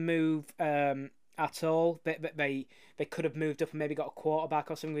not to move at all. They could have moved up and maybe got a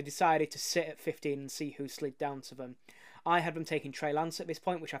quarterback or something. They decided to sit at 15 and see who slid down to them. I had them taking Trey Lance at this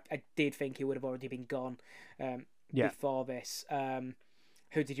point, which I did think he would have already been gone before this.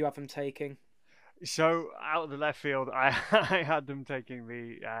 Who did you have them taking? So out of the left field, I had them taking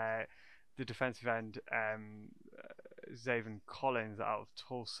the defensive end, Zaven Collins out of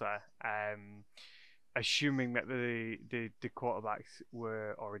Tulsa, assuming that the quarterbacks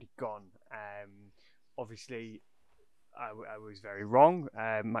were already gone. Obviously, I was very wrong.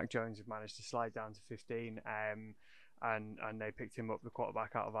 Mac Jones had managed to slide down to 15, and they picked him up, the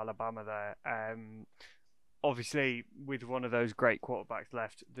quarterback out of Alabama there. Obviously, with one of those great quarterbacks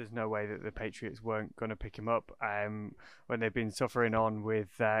left, there's no way that the Patriots weren't going to pick him up. When they've been suffering on with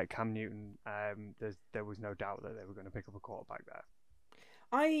Cam Newton, there was no doubt that they were going to pick up a quarterback there.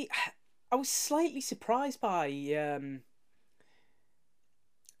 I was slightly surprised by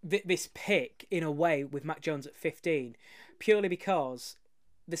this pick, in a way, with Mac Jones at 15, purely because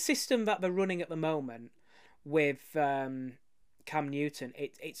the system that they're running at the moment with Cam Newton,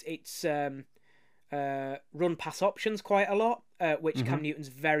 it's run pass options quite a lot, which Cam Newton's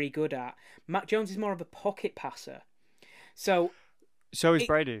very good at. Mac Jones is more of a pocket passer, so is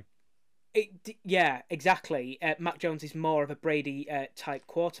Brady. Yeah, exactly. Mac Jones is more of a Brady type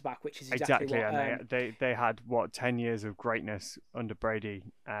quarterback, which is exactly what. And they had 10 years of greatness under Brady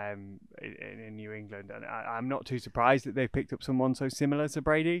in New England, and I'm not too surprised that they picked up someone so similar to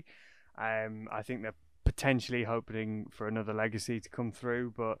Brady. I think they're potentially hoping for another legacy to come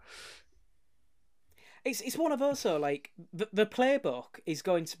through, but it's one of those. So like the playbook is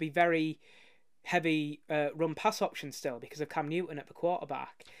going to be very heavy run pass option still because of Cam Newton at the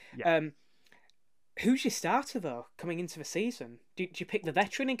quarterback. Yeah. Who's your starter though coming into the season? Do you pick the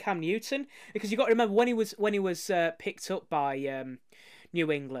veteran in Cam Newton? Because you've got to remember when he was picked up by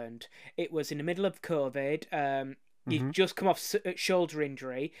New England, it was in the middle of COVID. He'd just come off shoulder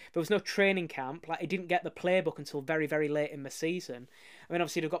injury. There was no training camp. Like he didn't get the playbook until very, very late in the season. I mean,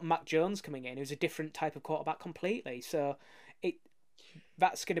 obviously they've got Mac Jones coming in, who's a different type of quarterback completely. So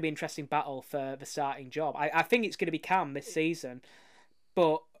that's going to be an interesting battle for the starting job. I think it's going to be Cam this season,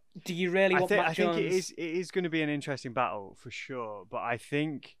 but do you really want Mac Jones? I think it is going to be an interesting battle for sure, but I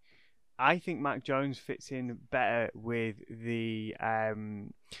think Mac Jones fits in better with the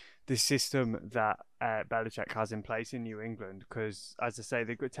system that Belichick has in place in New England because, as I say,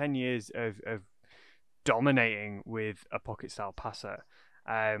 they've got 10 years of dominating with a pocket style passer,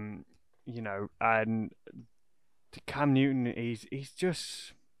 and Cam Newton, he's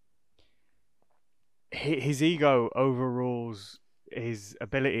just his ego overrules his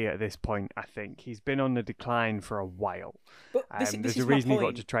ability at this point. I think he's been on the decline for a while. But this there's is a reason my he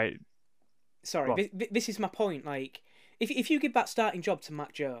point. got to trade. Sorry, this is my point. Like, if you give that starting job to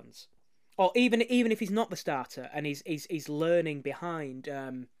Mac Jones, or even if he's not the starter and he's learning behind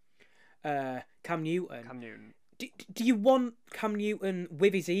Cam Newton. Do you want Cam Newton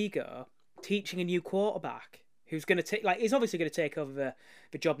with his ego teaching a new quarterback who's going to take, like, he's obviously going to take over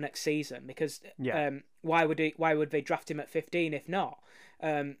the job next season because why would they draft him at 15 if not?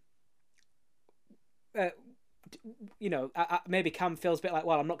 Maybe Cam feels a bit like,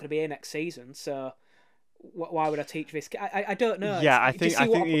 well, I'm not going to be here next season, so why would I teach this? I don't know. Yeah, I think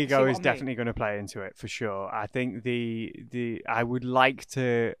the ego is definitely going to play into it for sure. I think I would like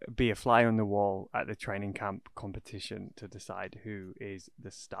to be a fly on the wall at the training camp competition to decide who is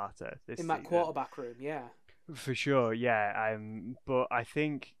the starter this season. In that quarterback room, yeah. For sure, yeah. But I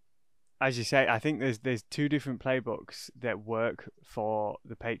think, as you say, I think there's two different playbooks that work for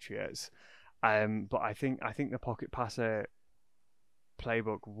the Patriots. But I think the pocket passer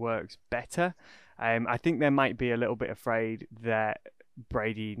playbook works better. I think they might be a little bit afraid that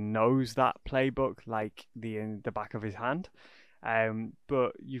Brady knows that playbook like in the back of his hand.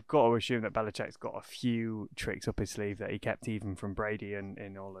 But you've got to assume that Belichick's got a few tricks up his sleeve that he kept even from Brady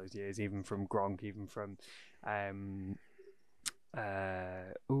in all those years, even from Gronk, even from I'm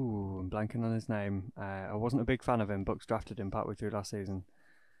blanking on his name. I wasn't a big fan of him. Bucks drafted him partway through last season.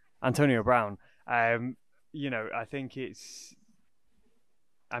 Antonio Brown. I think it's.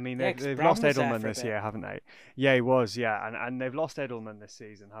 I mean, they've lost Edelman this year, haven't they? Yeah, he was. Yeah, and they've lost Edelman this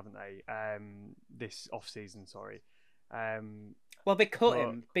season, haven't they? This off season, sorry. Well, they cut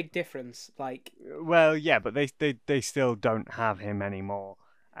him. Big difference. Like. Well, yeah, but they still don't have him anymore.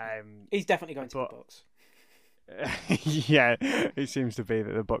 He's definitely going to the Bucks. Yeah, it seems to be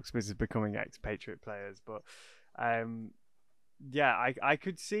that the Bucks is becoming expatriate players, but yeah, I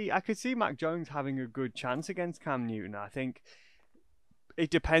could see Mac Jones having a good chance against Cam Newton. I think it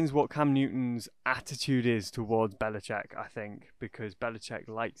depends what Cam Newton's attitude is towards Belichick, I think, because Belichick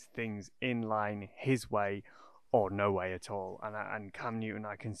likes things in line his way or no way at all. And Cam Newton,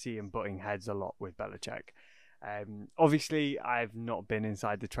 I can see him butting heads a lot with Belichick. Obviously, I've not been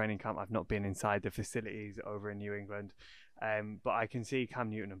inside the training camp. I've not been inside the facilities over in New England. But I can see Cam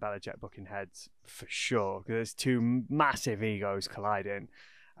Newton and Belichick butting heads for sure, because there's two massive egos colliding.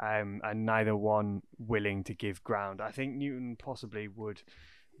 And neither one willing to give ground. I think Newton possibly would.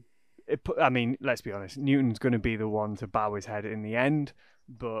 I mean, let's be honest. Newton's going to be the one to bow his head in the end,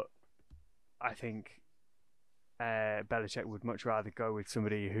 but I think Belichick would much rather go with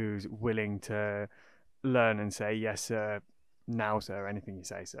somebody who's willing to learn and say, yes, sir, now, sir, anything you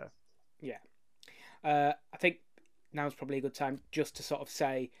say, sir. Yeah. I think now's probably a good time just to sort of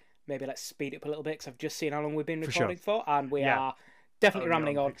say, maybe let's speed it up a little bit, because I've just seen how long we've been recording for, and we are definitely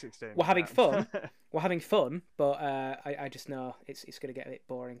rambling on. We're having fun. We're having fun, but I just know it's going to get a bit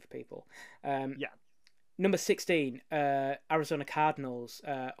boring for people. Number 16, Arizona Cardinals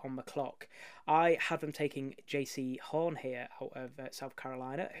on the clock. I had them taking JC Horn here out of South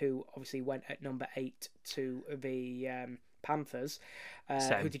Carolina, who obviously went at number 8 to the Panthers. Who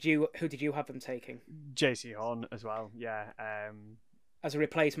Same. did you have them taking JC Horn as well. Yeah. as a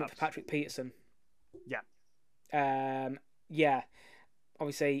replacement for Patrick Peterson? Yeah. Yeah.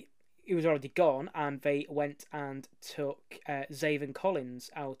 Obviously, he was already gone, and they went and took Zaven Collins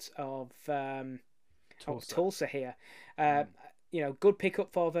out of Tulsa here. Good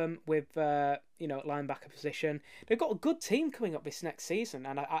pickup for them with linebacker position. They've got a good team coming up this next season,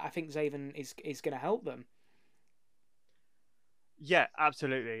 and I think Zaven is going to help them. Yeah,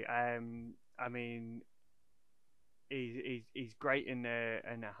 absolutely. I mean, he's great in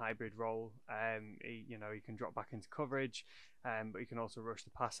a hybrid role. He can drop back into coverage, but he can also rush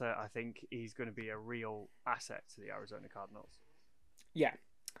the passer. I think he's going to be a real asset to the Arizona Cardinals. Yeah.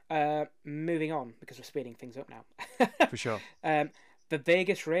 Moving on, because we're speeding things up now. For sure. The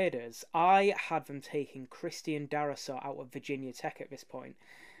Vegas Raiders, I had them taking Christian Darrisaw out of Virginia Tech at this point.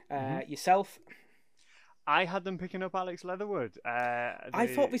 Yourself? I had them picking up Alex Leatherwood. I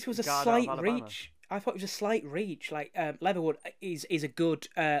thought this was a slight reach. I thought it was a slight reach. Like Leatherwood is a good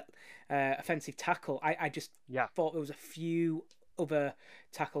offensive tackle. I just thought there was a few other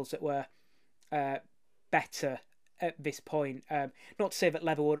tackles that were better at this point. Not to say that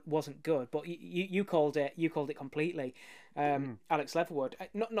Leatherwood wasn't good, but you called it completely. Alex Leatherwood.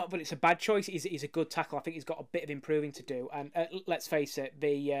 Not that it's a bad choice. He's a good tackle. I think he's got a bit of improving to do. And let's face it,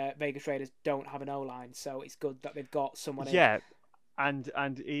 the Vegas Raiders don't have an O-line, so it's good that they've got someone in. Yeah, and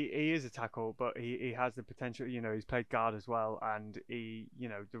he is a tackle, but he has the potential. He's played guard as well, and the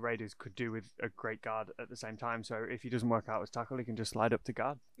Raiders could do with a great guard at the same time. So if he doesn't work out as tackle, he can just slide up to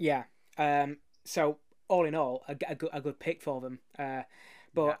guard. Yeah. So all in all, a good pick for them.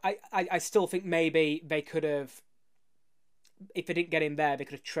 But yeah. I still think maybe they could have, if they didn't get him there, they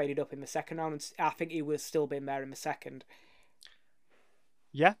could have traded up in the second round. And I think he would have still been there in the second.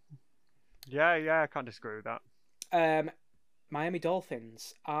 Yeah. I can't disagree with that. Miami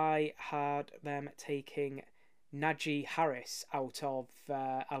Dolphins, I had them taking Najee Harris out of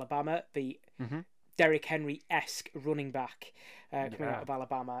Alabama, the Derrick Henry-esque running back coming out of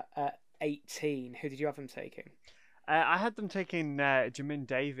Alabama at 18. Who did you have them taking? I had them taking Jamin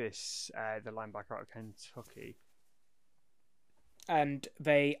Davis, the linebacker out of Kentucky. And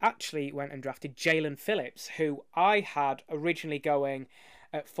they actually went and drafted Jalen Phillips, who I had originally going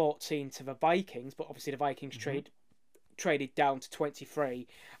at 14 to the Vikings, but obviously the Vikings traded down to 23.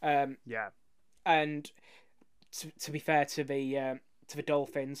 And to be fair to the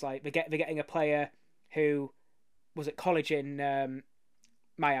Dolphins, like they're getting a player who was at college in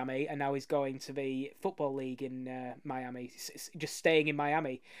Miami, and now he's going to the football league in Miami. It's just staying in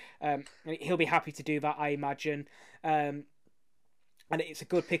Miami. He'll be happy to do that, I imagine. And it's a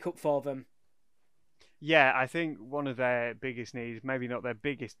good pickup for them. Yeah, I think one of their biggest needs, maybe not their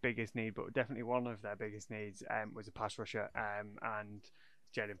biggest need, but definitely one of their biggest needs was a pass rusher. And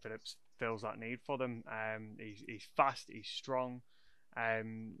Jalen Phillips fills that need for them. He's fast, he's strong,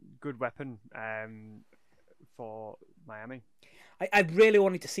 good weapon for Miami. I really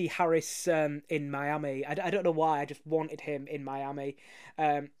wanted to see Harris in Miami. I don't know why. I just wanted him in Miami.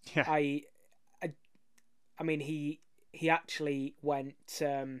 I mean, he actually went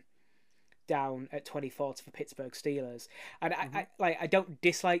down at 24 to the Pittsburgh Steelers, and I don't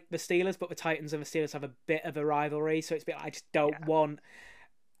dislike the Steelers, but the Titans and the Steelers have a bit of a rivalry, so it's a bit like I just don't want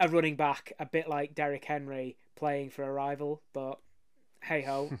a running back a bit like Derrick Henry playing for a rival. But hey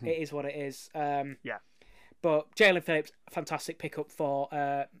ho, it is what it is. But Jalen Phillips, fantastic pickup for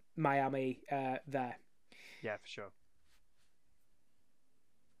Miami there. Yeah, for sure.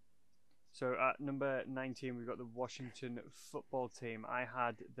 So at number 19, we've got the Washington football team. I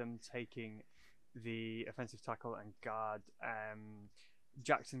had them taking the offensive tackle and guard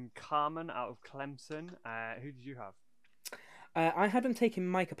Jackson Carman out of Clemson. Who did you have? I had them taking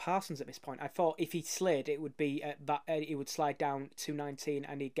Micah Parsons at this point. I thought if he slid, it would be he would slide down to 19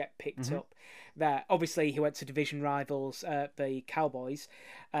 and he'd get picked up there. Obviously, he went to division rivals, the Cowboys,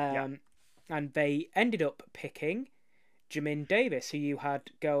 and they ended up picking Jamin Davis, who you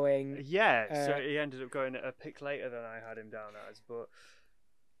had going. So he ended up going a pick later than I had him down as, but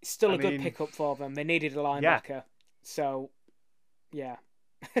still a good pickup for them. They needed a linebacker, so yeah.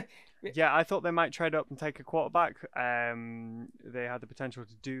 Yeah, I thought they might trade up and take a quarterback. They had the potential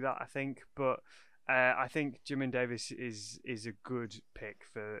to do that, I think, but I think Jamin Davis is a good pick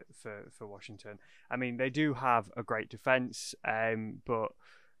for Washington. I mean, they do have a great defense, but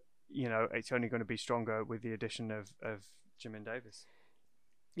it's only going to be stronger with the addition of Jamin Davis.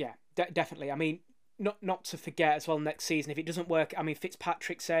 Yeah, definitely. I mean, not to forget as well, next season, if it doesn't work, I mean,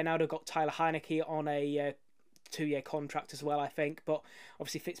 Fitzpatrick's there now. They've got Tyler Heineke on a 2-year contract as well, I think. But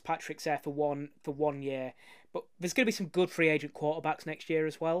obviously Fitzpatrick's there for one year. But there's going to be some good free agent quarterbacks next year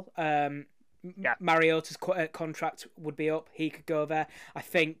as well. Yeah. Mariota's contract would be up. He could go there. I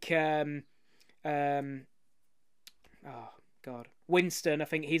think. Oh God, Winston. I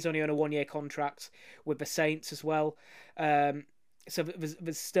think he's only on a 1-year contract with the Saints as well. So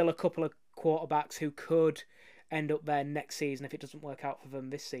there's still a couple of quarterbacks who could end up there next season if it doesn't work out for them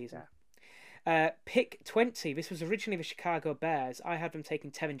this season. Pick 20. This was originally the Chicago Bears. I had them taking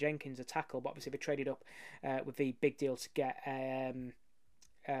Tevin Jenkins, a tackle, but obviously they traded up with the big deal to get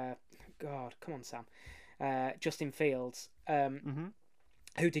God, come on, Sam. Justin Fields.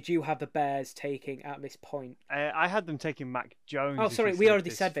 Who did you have the Bears taking at this point? I had them taking Mac Jones. Oh, sorry, we already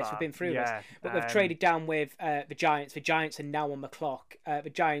said this. We've been through this. But we've traded down with the Giants. The Giants are now on the clock. The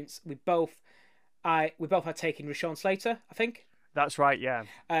Giants, we both had taken Rashawn Slater, I think. That's right, yeah.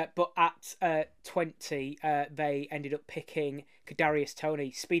 But at 20, they ended up picking Kadarius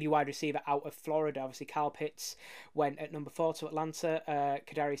Toney, speedy wide receiver out of Florida. Obviously, Kyle Pitts went at number 4 to Atlanta.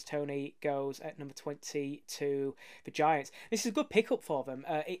 Kadarius Toney goes at number 20 to the Giants. This is a good pickup for them.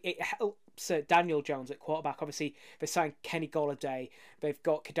 It helps Daniel Jones at quarterback. Obviously, they signed Kenny Golladay. They've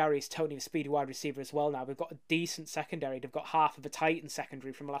got Kadarius Toney, the speedy wide receiver as well now. They've got a decent secondary. They've got half of the Titans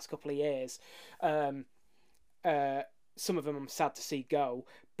secondary from the last couple of years. Some of them I'm sad to see go,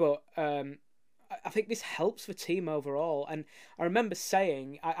 but I think this helps the team overall. And I remember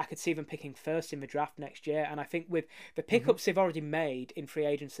saying I could see them picking first in the draft next year. And I think with the pickups they've already made in free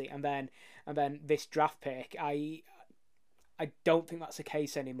agency, and then this draft pick, I don't think that's the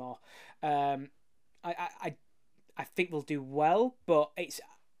case anymore. I think they'll do well, but it's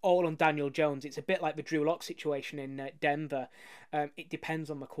all on Daniel Jones. It's a bit like the Drew Lock situation in Denver. It depends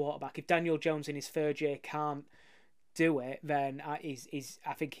on the quarterback. If Daniel Jones in his third year can't do it, then I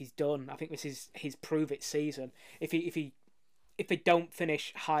think he's done. I think this is his prove it season. If they don't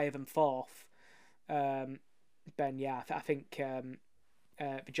finish higher than 4th, then yeah, I think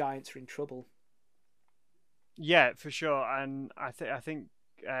the Giants are in trouble. Yeah, for sure, and I think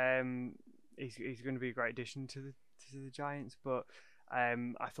he's going to be a great addition to the Giants, but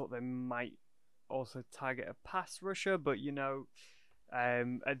I thought they might also target a pass rusher, but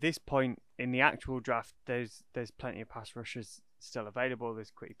at this point in the actual draft, there's plenty of pass rushers still available.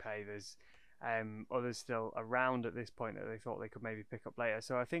 There's Kwity Paye, there's others still around at this point that they thought they could maybe pick up later.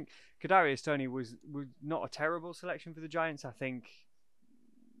 So I think Kadarius Toney was not a terrible selection for the Giants. I think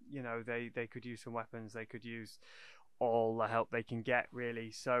they could use some weapons. They could use all the help they can get,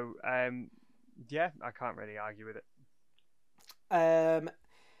 really. So yeah, I can't really argue with it.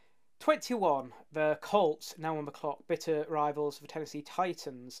 21, the Colts, now on the clock, bitter rivals of the Tennessee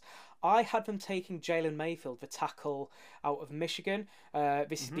Titans. I had them taking Jalen Mayfield, the tackle out of Michigan.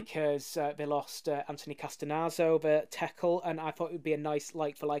 This is because they lost Anthony Castanazzo, the tackle, and I thought it would be a nice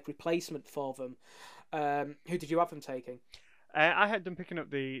like-for-like replacement for them. Who did you have them taking? I had them picking up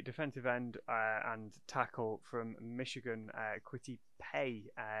the defensive end and tackle from Michigan, Kwity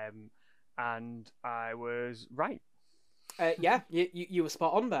Paye, and I was right. Yeah, you were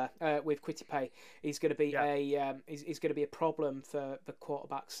spot on there with Kwity Paye. He's going to be he's going to be a problem for the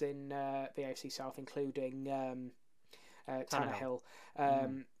quarterbacks in the AFC South, including Tannehill.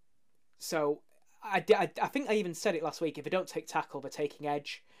 So I think I even said it last week. If they don't take tackle, they're taking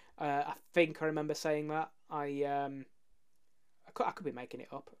edge. I think I remember saying that. I could be making it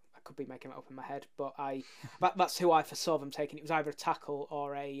up. I could be making it up in my head, but that's who I foresaw them taking. It was either a tackle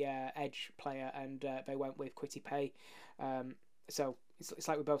or a edge player, and they went with Kwity Paye. So it's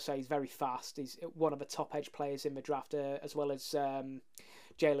like we both say, he's very fast. He's one of the top edge players in the draft, as well as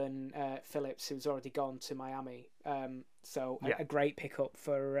Jalen Phillips, who's already gone to Miami. So a great pickup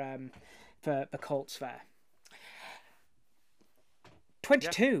for the Colts there.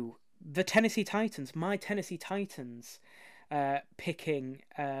 22, the Tennessee Titans. My Tennessee Titans picking.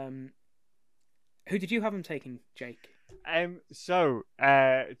 Who did you have them taking, Jake? To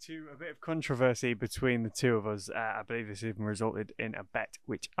a bit of controversy between the two of us, I believe this even resulted in a bet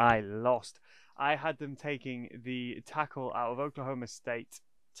which I lost. I had them taking the tackle out of Oklahoma State,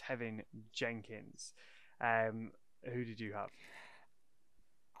 Tevin Jenkins. Who did you have?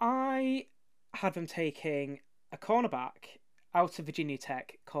 I had them taking a cornerback out of Virginia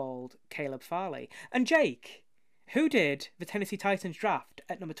Tech called Caleb Farley. And Jake, who did the Tennessee Titans draft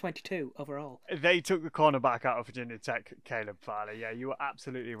at number 22 overall? They took the cornerback out of Virginia Tech, Caleb Farley. Yeah, you were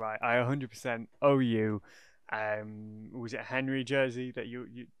absolutely right. I 100% owe you. Was it a Henry jersey that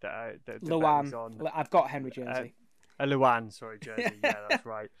that Luan. was on? I've got Henry jersey. A Luan, sorry, jersey. Yeah, that's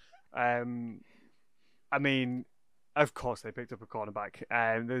right. I mean, of course they picked up a cornerback.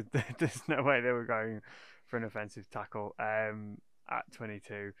 There's no way they were going for an offensive tackle at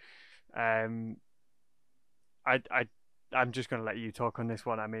 22. Um, I I'm just going to let you talk on this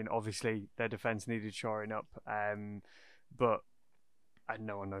one. I mean, obviously their defense needed shoring up, but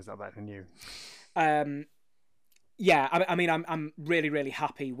no one knows that better than you. Yeah, I mean, I'm really really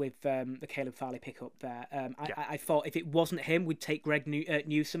happy with the Caleb Farley pickup there. I thought if it wasn't him, we'd take Greg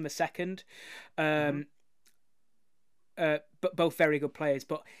Newsome a second. But both very good players.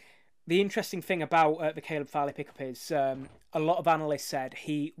 But the interesting thing about the Caleb Farley pickup is a lot of analysts said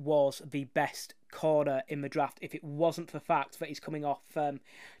he was the best corner in the draft if it wasn't for the fact that he's coming off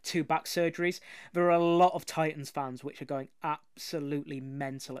 2 back surgeries. There are a lot of Titans fans which are going absolutely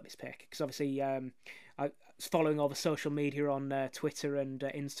mental at this pick because obviously I was following all the social media on Twitter and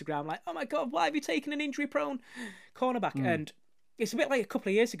Instagram like, oh my god, why have you taken an injury prone cornerback? And it's a bit like a couple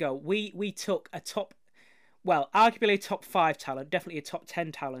of years ago we took a top, well, arguably a top 5 talent, definitely a top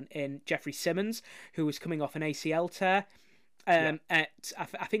 10 talent in Jeffrey Simmons, who was coming off an ACL tear. I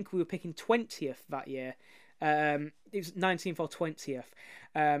think we were picking 20th that year. It was 19th or 20th.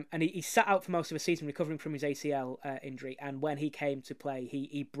 And he sat out for most of the season recovering from his ACL injury. And when he came to play,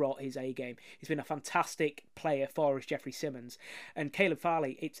 he brought his A game. He's been a fantastic player for us, Jeffrey Simmons. And Caleb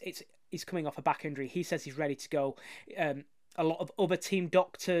Farley, he's coming off a back injury. He says he's ready to go. A lot of other team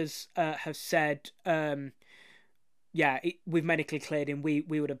doctors have said, we've medically cleared him. We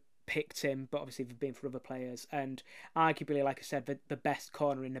would have picked him, but obviously they've been for other players. And arguably, like I said, the best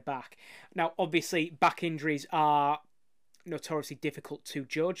corner in the back. Now, obviously, back injuries are notoriously difficult to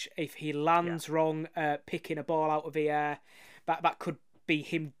judge. If he lands wrong, picking a ball out of the air, that could be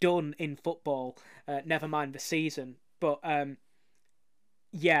him done in football. Never mind the season. But I'm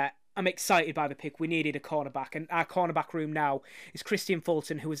excited by the pick. We needed a cornerback, and our cornerback room now is Christian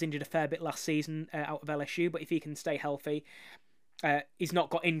Fulton, who was injured a fair bit last season out of LSU, but if he can stay healthy, he's not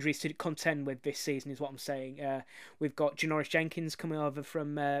got injuries to contend with this season, is what I'm saying. We've got Janoris Jenkins coming over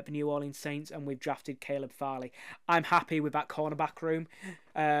from the New Orleans Saints, and we've drafted Caleb Farley. I'm happy with that cornerback room.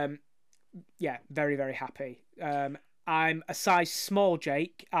 Very, very happy. I'm a size small,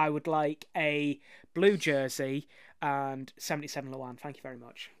 Jake. I would like a blue jersey and 77 Lawan. Thank you very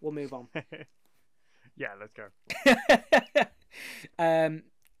much. We'll move on. Yeah, let's go.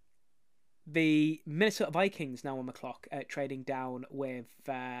 The Minnesota Vikings now on the clock, trading down with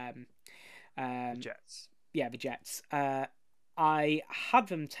the Jets. Yeah, the Jets. I had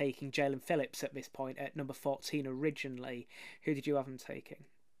them taking Jalen Phillips at this point at number 14 originally. Who did you have them taking?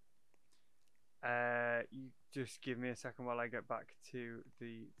 You just give me a second while I get back to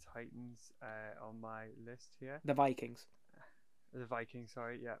the Titans on my list here. The Vikings. The Vikings,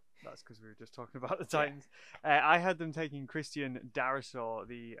 sorry. Yeah, that's because we were just talking about the Titans. Yeah. I had them taking Christian Darrisaw,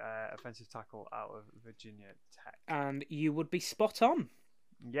 the offensive tackle out of Virginia Tech. And you would be spot on.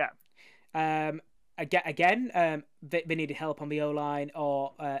 Yeah. Again, they needed help on the O-line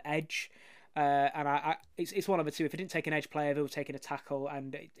or edge. And it's one of the two. If they didn't take an edge player, they were taking a tackle,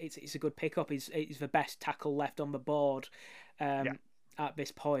 and it's a good pickup. He's the best tackle left on the board at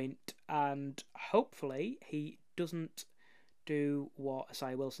this point, and hopefully he doesn't do what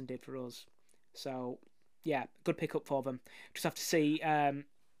Asai Wilson did for us. So yeah, good pickup for them. Just have to see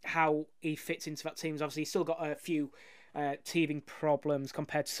how he fits into that team. Obviously, he's still got a few teething problems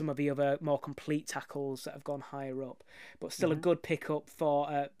compared to some of the other more complete tackles that have gone higher up, but still a good pickup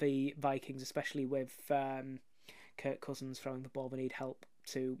for the Vikings, especially with Kirk Cousins throwing the ball. They need help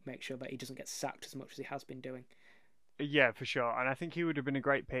to make sure that he doesn't get sacked as much as he has been doing. Yeah, for sure. And I think he would have been a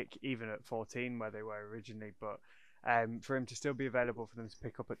great pick even at 14 where they were originally, but for him to still be available for them to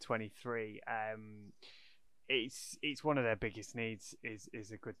pick up at 23, it's one of their biggest needs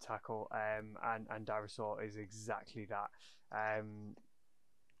is a good tackle, and Darrisaw is exactly that.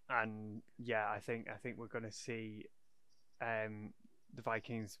 And yeah, I think we're going to see the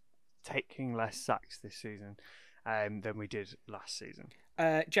Vikings taking less sacks this season than we did last season.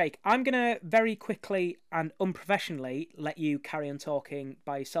 Jake, I'm going to very quickly and unprofessionally let you carry on talking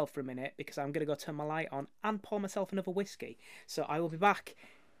by yourself for a minute because I'm going to go turn my light on and pour myself another whiskey. So I will be back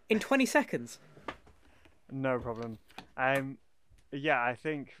in 20 seconds. No problem. Yeah, I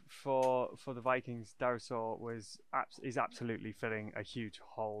think for the Vikings, Darrisaw is absolutely filling a huge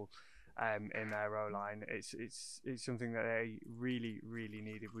hole in their O-line. It's something that they really, really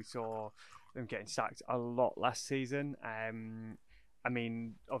needed. We saw them getting sacked a lot last season. I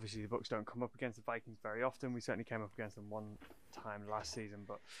mean, obviously the Bucs don't come up against the Vikings very often. We certainly came up against them one time last season.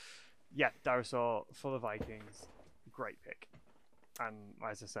 But yeah, Darrisaw for the Vikings, great pick. And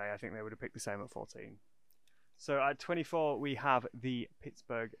as I say, I think they would have picked the same at 14. So at 24, we have the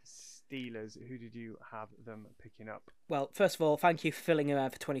Pittsburgh Steelers. Who did you have them picking up? Well, first of all, thank you for filling in there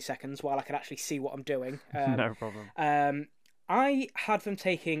for 20 seconds while I could actually see what I'm doing. No problem. I had them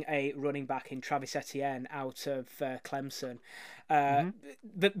taking a running back in Travis Etienne out of Clemson.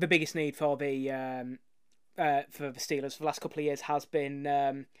 The biggest need for the Steelers for the last couple of years has been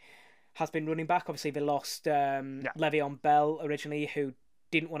running back. Obviously, they lost Le'Veon Bell originally, who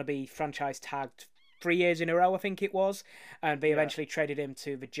didn't want to be franchise tagged 3 years in a row, I think it was, and they eventually traded him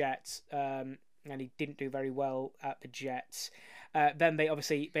to the Jets, and he didn't do very well at the Jets. Then they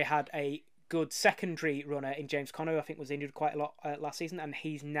had a good secondary runner in James Conner, who I think was injured quite a lot last season, and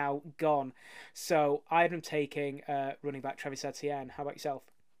he's now gone. So I had him taking running back Travis Etienne. How about yourself?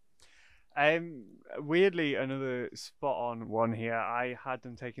 Weirdly, another spot on one here. I had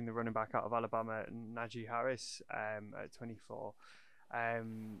them taking the running back out of Alabama, Najee Harris, at 24.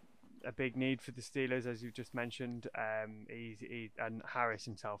 A big need for the Steelers, as you just mentioned. And Harris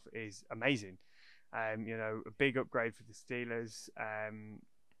himself is amazing. A big upgrade for the Steelers.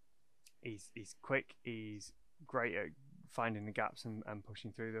 He's quick. He's great at finding the gaps and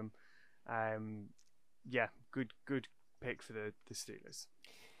pushing through them. Good pick for the Steelers.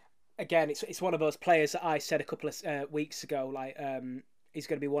 Again, it's one of those players that I said a couple of weeks ago. He's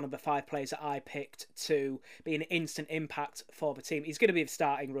going to be one of the 5 players that I picked to be an instant impact for the team. He's going to be the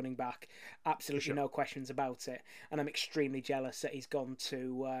starting running back, absolutely no questions about it. And I'm extremely jealous that he's gone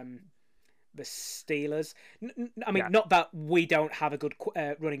to the Steelers. Not that we don't have a good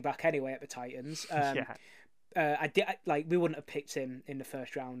running back anyway at the Titans. We wouldn't have picked him in the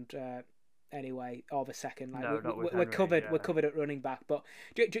first round anyway, or the second. We're covered. We're covered at running back, but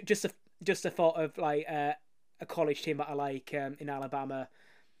just a thought of a college team that I like in Alabama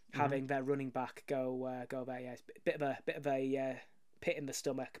having their running back go there. Yeah, it's a bit of a pit in the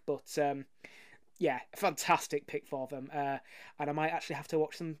stomach, but fantastic pick for them. And I might actually have to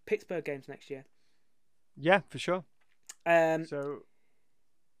watch some Pittsburgh games next year. Yeah, for sure. So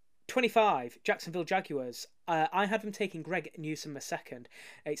 25, Jacksonville Jaguars. I had them taking Greg Newsome a second.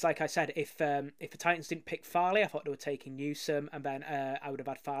 It's like I said, if the Titans didn't pick Farley, I thought they were taking Newsome, and then I would have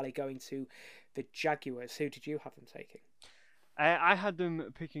had Farley going to the Jaguars. Who did you have them taking? I had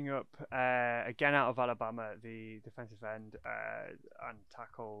them picking up, again out of Alabama, the defensive end and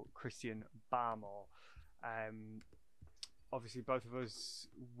tackle Christian Barmore. Obviously, both of us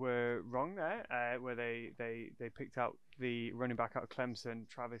were wrong there, where they picked out the running back out of Clemson,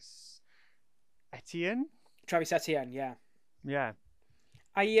 Travis Etienne. Travis Etienne, yeah. Yeah.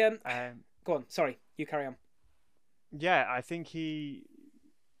 Go on. Sorry, you carry on. Yeah, I think he's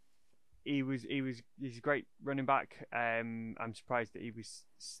a great running back. I'm surprised that he was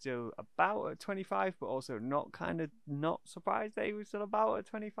still about at 25, but also not surprised that he was still about at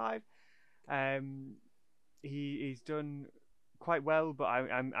 25. He's done quite well, but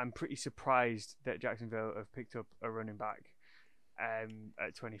I'm pretty surprised that Jacksonville have picked up a running back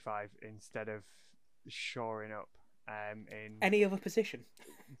at 25 instead of shoring up in any other position.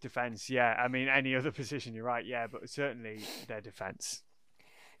 Defense, yeah. I mean, any other position, you're right, yeah, but certainly their defense.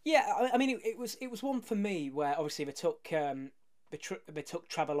 Yeah, I mean, it was one for me where obviously they took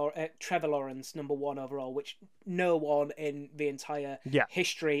Trevor Lawrence number 1 overall, which no one in the entire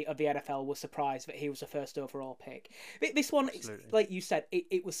history of the NFL was surprised that he was the first overall pick. This one, like you said,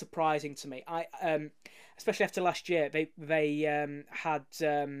 it was surprising to me. I especially after last year, they had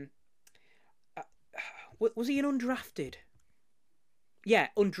was he an undrafted? Yeah,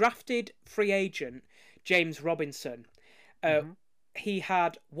 undrafted free agent James Robinson. He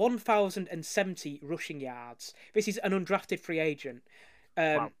had 1,070 rushing yards. This is an undrafted free agent.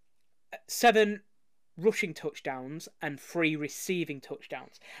 7 rushing touchdowns and 3 receiving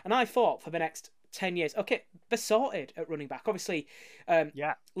touchdowns. And I thought for the next 10 years, okay, they're sorted at running back. Obviously,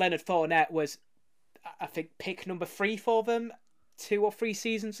 Leonard Fournette was, I think, pick number 3 for them 2 or 3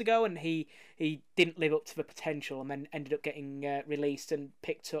 seasons ago, and he didn't live up to the potential and then ended up getting released and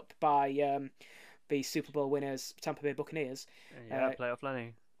picked up by the Super Bowl winners, Tampa Bay Buccaneers. Playoff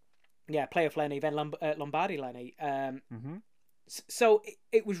Lenny. Yeah, playoff Lenny, then Lombardi Lenny. So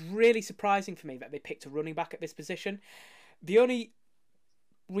it was really surprising for me that they picked a running back at this position. The only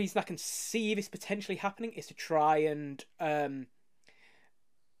reason I can see this potentially happening is to try and...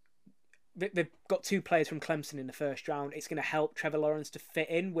 they've got 2 players from Clemson in the first round. It's going to help Trevor Lawrence to fit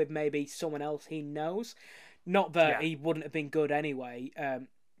in with maybe someone else he knows. Not that he wouldn't have been good anyway,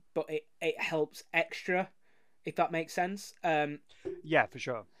 but it helps extra, if that makes sense. Yeah, for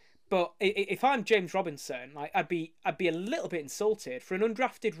sure. But if I'm James Robinson, I'd be a little bit insulted for an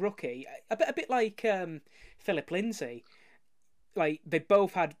undrafted rookie, a bit like Philip Lindsay. like they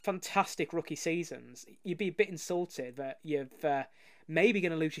both had fantastic rookie seasons. You'd be a bit insulted that you've maybe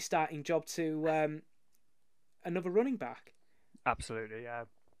going to lose your starting job to another running back. Absolutely, yeah.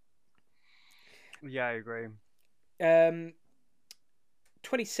 Yeah, I agree.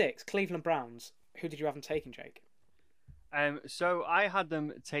 26, Cleveland Browns. Who did you have them taking, Jake? So I had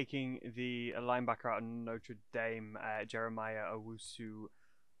them taking the linebacker out of Notre Dame, Jeremiah Owusu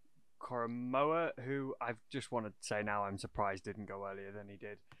Koromoa, who I just want to say now I'm surprised didn't go earlier than he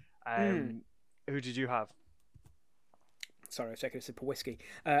did. Who did you have? Sorry, I was taking a sip of whiskey.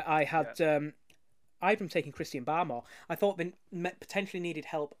 I had them taking Christian Barmore. I thought they potentially needed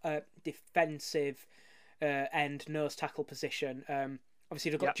help at defensive end nose tackle position.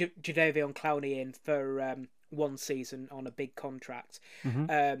 Obviously, they've got Jadeveon Clowney in for one season on a big contract.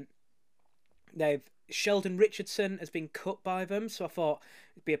 They've Sheldon Richardson has been cut by them, so I thought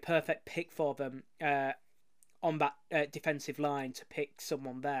it'd be a perfect pick for them on that defensive line to pick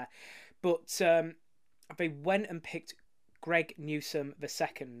someone there. But they went and picked Greg Newsome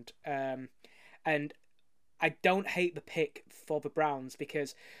II, and I don't hate the pick for the Browns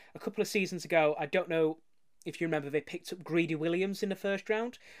because a couple of seasons ago, I don't know if you remember, they picked up Greedy Williams in the first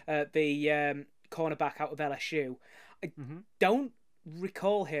round, the cornerback out of LSU. I don't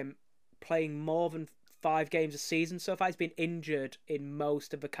recall him playing more than 5 games a season so far. He's been injured in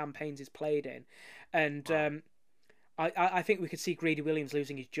most of the campaigns he's played in. And I think we could see Greedy Williams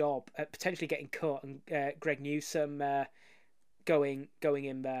losing his job, potentially getting cut, and Greg Newsome going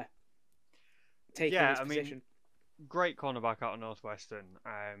in there, taking his position. Great cornerback out of Northwestern.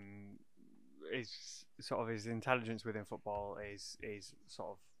 Is sort of his intelligence within football is sort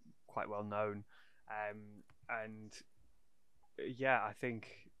of quite well known, and yeah, I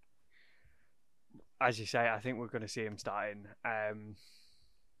think, as you say, I think we're going to see him starting.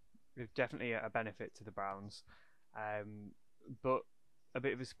 It's definitely a benefit to the Browns, but a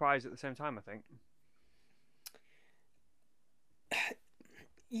bit of a surprise at the same time, I think.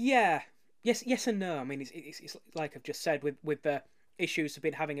 Yeah, yes and no. I mean, it's like I've just said with the issues they've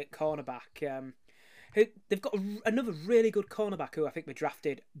been having at cornerback. They've got another really good cornerback who I think they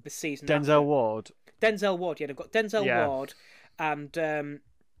drafted the season Denzel after. Ward. Denzel Ward, yeah, they've got Denzel Ward, and I'm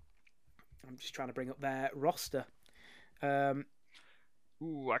just trying to bring up their roster. I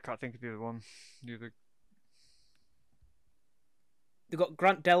can't think of the other one. They've got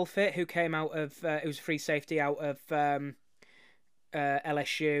Grant Delpit, who came out of who's a free safety out of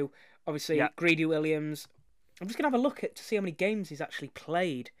LSU. Obviously, Greedy Williams. I'm just gonna have a look to see how many games he's actually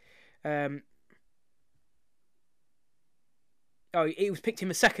played. He was picked in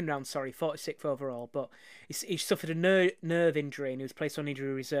the second round. Sorry, 46th overall, but he suffered a nerve injury and he was placed on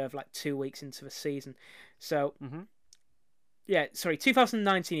injury reserve like 2 weeks into the season. So,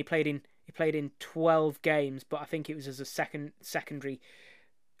 2019 he played in 12 games, but I think it was as a second string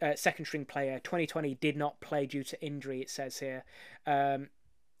player. 2020 did not play due to injury. It says here.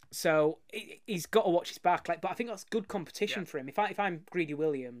 So he's got to watch his back. But I think that's good competition for him. If I'm Greedy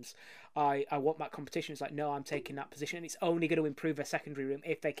Williams, I want that competition. It's like, no, I'm taking that position, and it's only going to improve their secondary room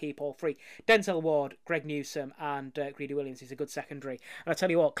if they keep all three. Denzel Ward, Greg Newsome, and Greedy Williams is a good secondary. And I tell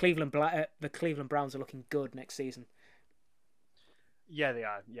you what, the Cleveland Browns are looking good next season. Yeah, they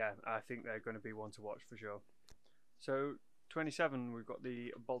are. Yeah, I think they're going to be one to watch for sure. So 27, we've got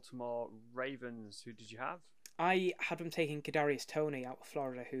the Baltimore Ravens. Who did you have? I had them taking Kadarius Toney out of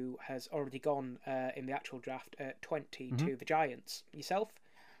Florida, who has already gone in the actual draft at 20 to the Giants. Yourself?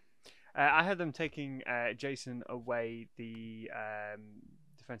 I had them taking Jason Away, the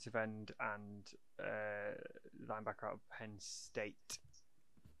defensive end and linebacker out of Penn State.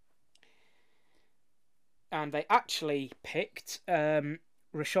 And they actually picked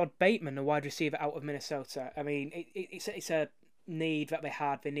Rashad Bateman, a wide receiver out of Minnesota. I mean, it's a need that they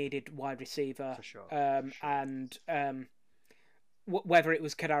had. They needed wide receiver. For sure. And whether it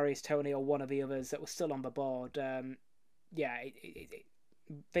was Kadarius Toney or one of the others that was still on the board, they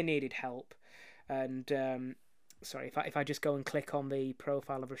needed help. And sorry, if I just go and click on the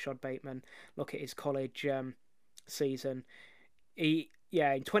profile of Rashad Bateman, look at his college season. In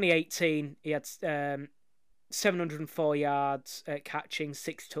 2018 he had 704 yards catching,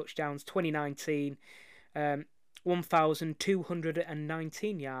 6 touchdowns. 2019,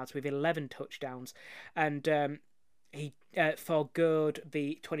 1,219 yards with 11 touchdowns, and he forgoed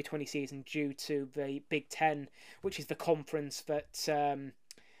the 2020 season due to the Big Ten, which is the conference that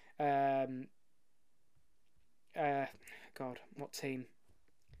what team?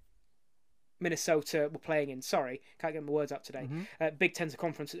 Minnesota were playing in. Sorry, can't get my words out today. Big Ten's a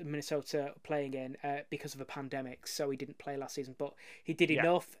conference that Minnesota playing in because of a pandemic, so he didn't play last season. But he did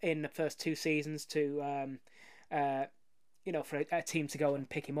enough in the first 2 seasons to for a team to go and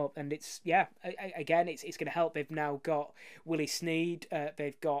pick him up. And it's again, it's going to help. They've now got Willie Snead,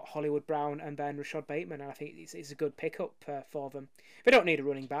 they've got Hollywood Brown, and then Rashad Bateman, and I think it's a good pickup for them. They don't need a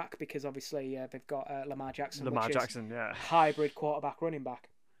running back because obviously they've got Lamar Jackson, yeah, hybrid quarterback running back.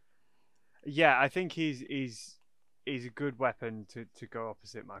 Yeah, I think he's a good weapon to go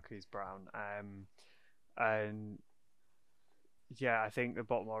opposite Marquise Brown. And yeah, I think the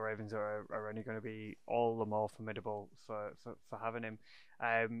Baltimore Ravens are only going to be all the more formidable for having him.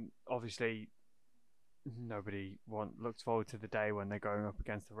 Obviously, nobody looks forward to the day when they're going up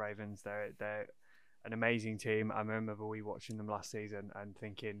against the Ravens. They're an amazing team. I remember we watching them last season and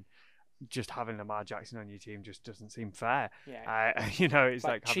thinking, just having Lamar Jackson on your team just doesn't seem fair. Yeah, it's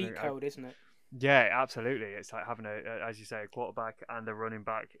like cheat having code, isn't it? Yeah, absolutely. It's like having as you say, a quarterback and a running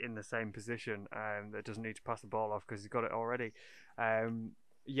back in the same position that doesn't need to pass the ball off because he's got it already.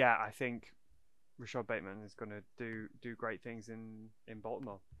 Yeah, I think Rashad Bateman is going to do great things in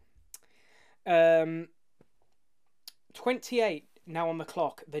Baltimore. 28 now on the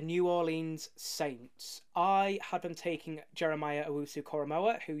clock. The New Orleans Saints. I had them taking Jeremiah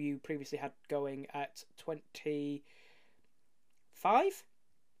Owusu-Koramoah, who you previously had going at 25.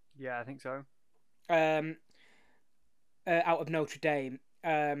 Yeah, I think so. Out of Notre Dame,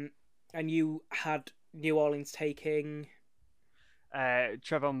 and you had New Orleans taking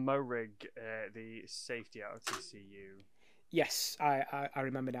Trevon Moehrig, the safety out of TCU. Yes, I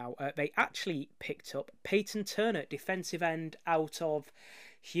remember now. They actually picked up Peyton Turner, defensive end out of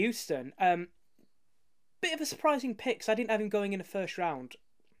Houston. Bit of a surprising pick because I didn't have him going in the first round.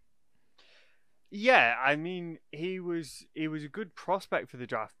 Yeah, I mean he was a good prospect for the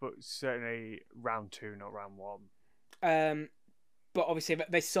draft, but certainly round 2, not round 1. But obviously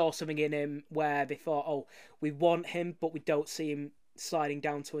they saw something in him where they thought, oh, we want him, but we don't see him sliding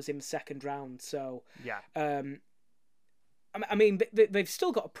down to us in the second round. So yeah. I mean, they've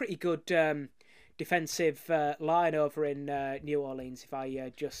still got a pretty good defensive line over in New Orleans. If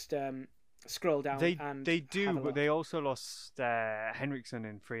I just scroll down, they do, but they also lost Henriksen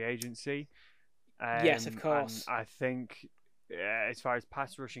in free agency. Yes, of course. And I think, as far as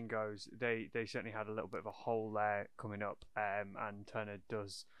pass rushing goes, they certainly had a little bit of a hole there coming up, and Turner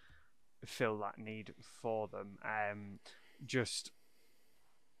does fill that need for them. Just,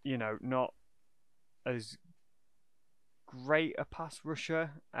 not as great a pass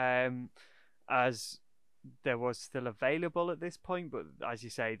rusher as there was still available at this point, but as you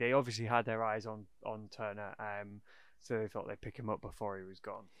say, they obviously had their eyes on Turner, so they thought they'd pick him up before he was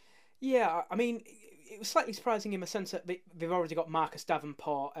gone. Yeah, I mean, it was slightly surprising in the sense that they've already got Marcus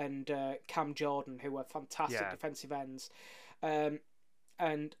Davenport and Cam Jordan, who are fantastic defensive ends,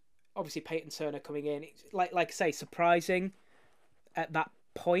 and obviously Peyton Turner coming in. It's like I say, surprising at that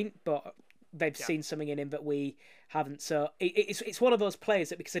point, but they've seen something in him that we haven't. So it's one of those players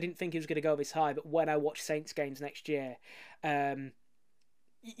that, because I didn't think he was going to go this high, but when I watch Saints games next year, you're going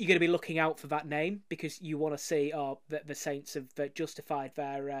to be looking out for that name because you want to see that the Saints have justified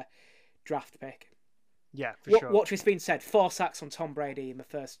their draft pick. Yeah, for sure. Watch this being said, 4 sacks on Tom Brady in the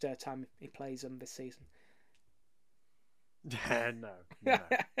first time he plays them this season. No. No.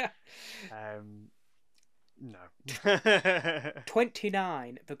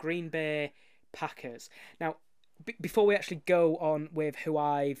 29, the Green Bay Packers. Now, before we actually go on with who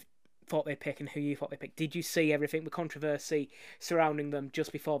I've thought they'd pick and who you thought they'd pick, did you see everything, the controversy surrounding them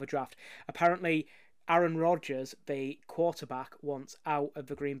just before the draft? Apparently, Aaron Rodgers, the quarterback, wants out of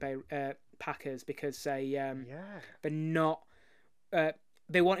the Green Bay Packers because they're not...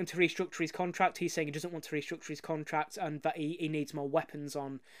 they want him to restructure his contract. He's saying he doesn't want to restructure his contract and that he needs more weapons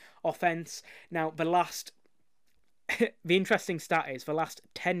on offense. Now, the interesting stat is the last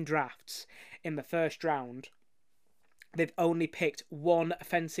 10 drafts in the first round, they've only picked one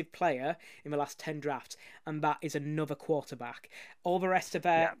offensive player in the last 10 drafts, and that is another quarterback. All the rest of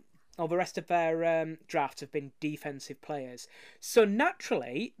their drafts have been defensive players. So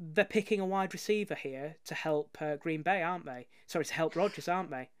naturally, they're picking a wide receiver here to help Green Bay, aren't they? Sorry, to help Rodgers,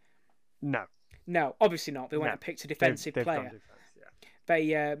 aren't they? No, obviously not. They went and picked a defensive player.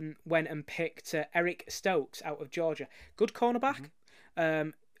 They went and picked Eric Stokes out of Georgia. Good cornerback.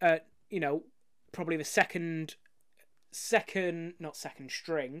 Mm-hmm. Probably the second, not second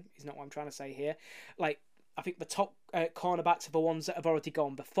string, is not what I'm trying to say here. Like, I think the top cornerbacks are the ones that have already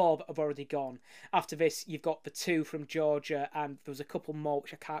gone, the 4 that have already gone. After this, you've got the 2 from Georgia, and there was a couple more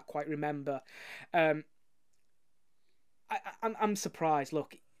which I can't quite remember. I'm surprised.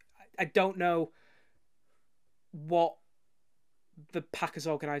 Look, I don't know what the Packers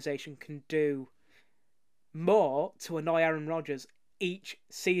organisation can do more to annoy Aaron Rodgers each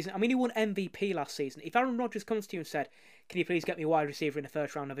season. I mean, he won MVP last season. If Aaron Rodgers comes to you and said, "Can you please get me a wide receiver in the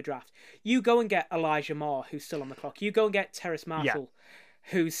first round of a draft?" You go and get Elijah Moore, who's still on the clock. You go and get Terrace Marshall,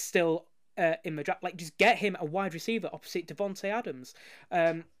 who's still in the draft. Like, just get him a wide receiver opposite Devontae Adams.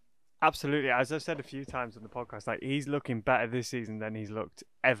 Absolutely. As I've said a few times on the podcast, like, he's looking better this season than he's looked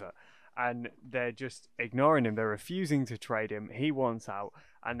ever. And they're just ignoring him. They're refusing to trade him. He wants out,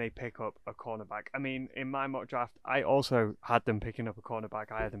 and they pick up a cornerback. I mean, in my mock draft, I also had them picking up a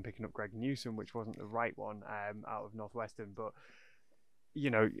cornerback. I had them picking up Greg Newsome, which wasn't the right one, out of Northwestern. But, you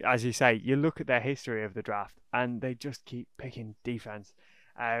know, as you say, you look at their history of the draft, and they just keep picking defense.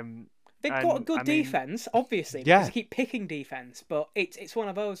 They've got a good defense, obviously, because they keep picking defense. But it's one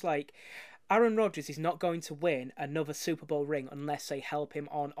of those, like, Aaron Rodgers is not going to win another Super Bowl ring unless they help him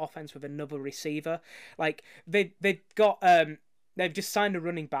on offense with another receiver. Like, they've just signed a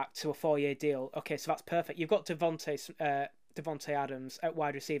running back to a 4-year deal. Okay, so that's perfect. You've got Devontae Adams at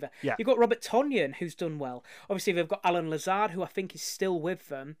wide receiver. Yeah. You've got Robert Tonyan, who's done well. Obviously, they've got Alan Lazard, who I think is still with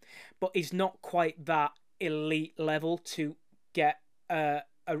them, but is not quite that elite level to get a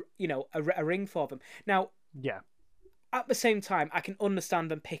ring for them. Now, at the same time, I can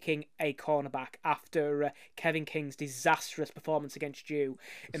understand them picking a cornerback after Kevin King's disastrous performance against you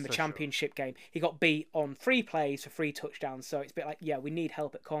in the championship game. He got beat on 3 plays for 3 touchdowns, so it's a bit like, we need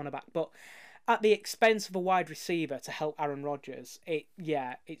help at cornerback. But at the expense of a wide receiver to help Aaron Rodgers,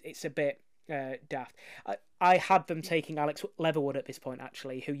 it's a bit daft. I had them taking Alex Leatherwood at this point,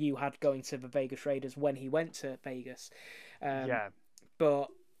 actually, who you had going to the Vegas Raiders when he went to Vegas. But,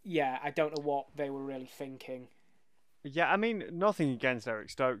 I don't know what they were really thinking. Yeah, I mean, nothing against Eric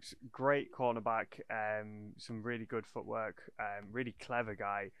Stokes. Great cornerback, some really good footwork, really clever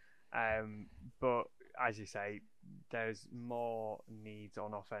guy. But as you say, there's more needs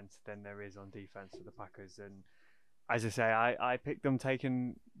on offense than there is on defense for the Packers. And as I say, I picked them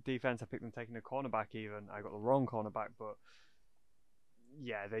taking defense. I picked them taking a cornerback even. I got the wrong cornerback, but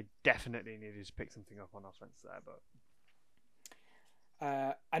yeah, they definitely needed to pick something up on offense there. But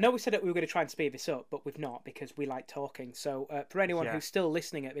I know we said that we were going to try and speed this up, but we've not because we like talking. So for anyone who's still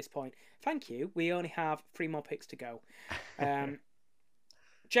listening at this point, thank you. We only have 3 more picks to go.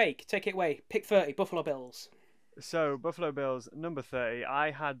 Jake, take it away. Pick 30, Buffalo Bills. So, Buffalo Bills, number 30.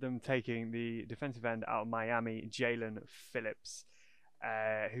 I had them taking the defensive end out of Miami, Jalen Phillips.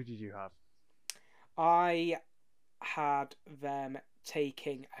 Who did you have? I had them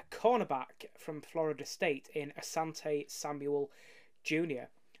taking a cornerback from Florida State in Asante Samuel Jr.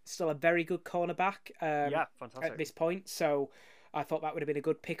 Still a very good cornerback fantastic. at this point, so I thought that would have been a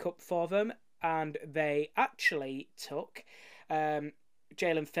good pickup for them. And they actually took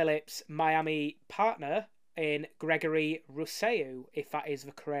Jalen Phillips' Miami partner in Gregory Rousseau, if that is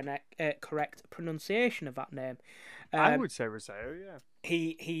the correct pronunciation of that name. I would say Rousseau, yeah.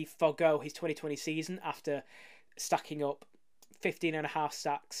 He forgo his 2020 season after stacking up 15.5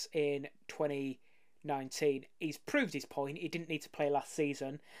 sacks in 2019. He's proved his point. He didn't need to play last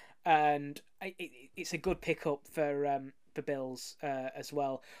season, and it's a good pickup for the Bills as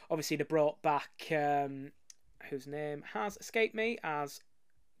well. Obviously, they brought back whose name has escaped me. As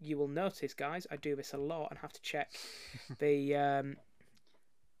you will notice, guys, I do this a lot and have to check the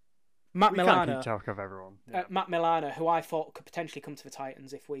Matt Milano. Can't keep track of everyone. Yeah. Matt Milano, who I thought could potentially come to the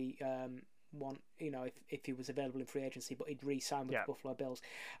Titans if we want, if he was available in free agency, but he'd re-sign with the Buffalo Bills.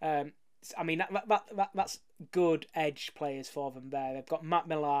 I mean, that's good edge players for them there. They've got Matt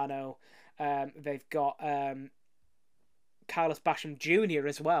Milano. They've got Carlos Basham Jr.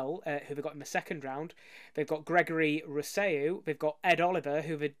 as well, who they got in the second round. They've got Gregory Rousseau. They've got Ed Oliver,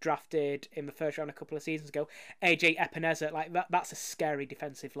 who they drafted in the first round a couple of seasons ago. AJ Epineza. Like that's a scary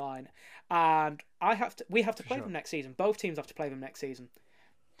defensive line, and we have to play them next season. Both teams have to play them next season.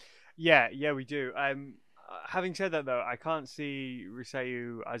 Yeah, we do. Having said that, though, I can't see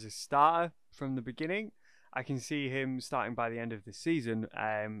Rousseau as a starter from the beginning. I can see him starting by the end of the season,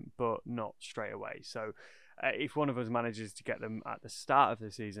 but not straight away. So if one of us manages to get them at the start of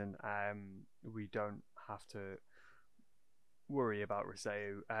the season, we don't have to worry about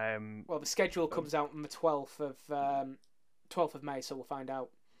Rousseau. Well, the schedule comes out on the 12th of May, so we'll find out.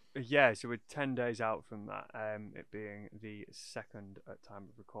 Yeah, so we're 10 days out from that, it being the 2nd at time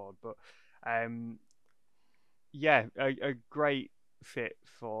of record. But a great fit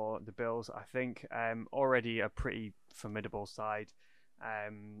for the Bills, I think. Already a pretty formidable side,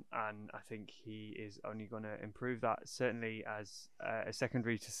 and I think he is only going to improve that, certainly as a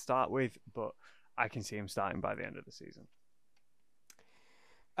secondary to start with, but I can see him starting by the end of the season.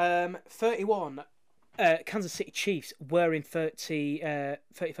 31. Kansas City Chiefs were in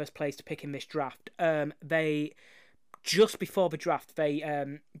 31st place to pick in this draft. They just before the draft,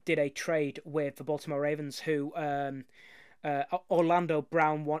 they did a trade with the Baltimore Ravens, who Orlando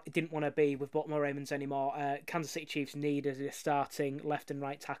Brown didn't want to be with Baltimore Ravens anymore. Kansas City Chiefs needed a starting left and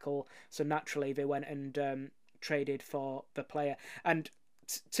right tackle, so naturally they went and traded for the player. And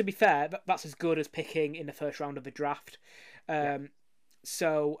to be fair, that's as good as picking in the first round of the draft.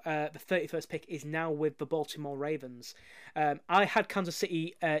 So the 31st pick is now with the Baltimore Ravens. I had Kansas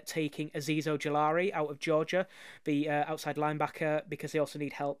City taking Azeez Ojulari out of Georgia, the outside linebacker, because they also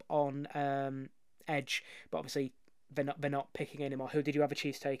need help on edge. But obviously they're not picking anymore. Who did you have the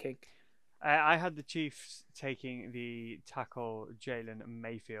Chiefs taking? I had the Chiefs taking the tackle Jalen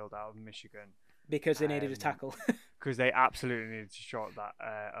Mayfield out of Michigan. Because they needed a tackle. Because they absolutely needed to shore up that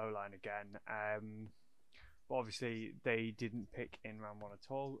O-line again. But obviously, they didn't pick in round one at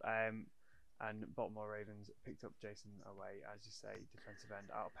all. And Baltimore Ravens picked up Jason Away, as you say, defensive end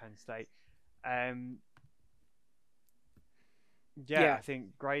out of Penn State. I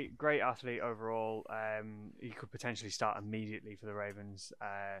think great athlete overall. He could potentially start immediately for the Ravens.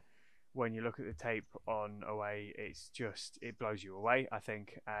 When you look at the tape on Away, it blows you away, I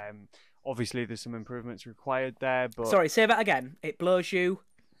think. Obviously, there's some improvements required there, but... Sorry, say that again. It blows you...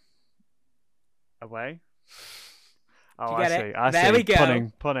 Away? Oh, I see. There we go.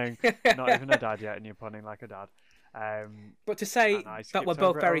 Punning. Not even a dad yet, and you're punning like a dad. But to say that we're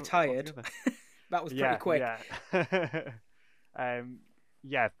both very tired, that was pretty quick.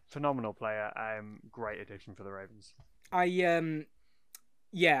 Yeah, phenomenal player. Great addition for the Ravens.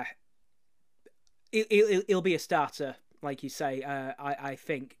 He'll be a starter, like you say. I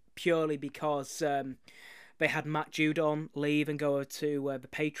think purely because they had Matt Judon leave and go to the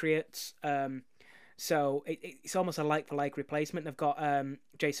Patriots. So it's almost a like-for-like replacement. They've got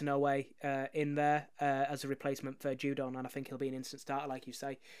Jason Oweh in there as a replacement for Judon, and I think he'll be an instant starter, like you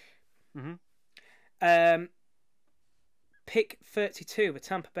say. Mm-hmm. Pick 32, the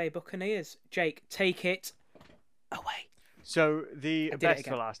Tampa Bay Buccaneers. Jake, take it away. So the best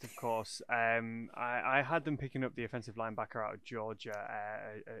for last, of course. I had them picking up the offensive linebacker out of Georgia,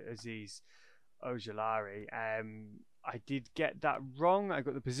 Azeez Ojulari. I did get that wrong. I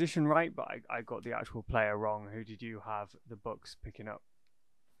got the position right, but I got the actual player wrong. Who did you have the Bucs picking up?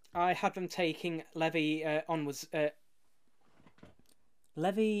 I had them taking Levi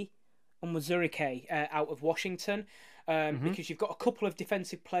Onwuzurike out of Washington. Because you've got a couple of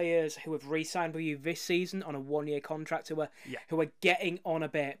defensive players who have re-signed with you this season on a one-year contract who are getting on a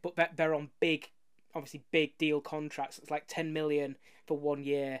bit, but they're on big deal contracts. It's like $10 million for 1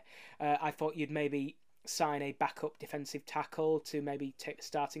 year. I thought you'd maybe sign a backup defensive tackle to maybe take the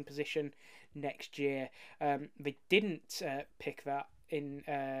starting position next year. They didn't pick that in.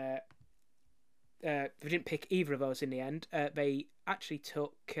 They didn't pick either of those in the end. They actually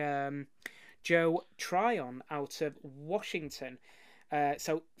took Joe Tryon out of Washington.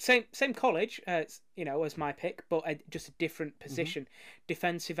 So same college, as my pick, but just a different position.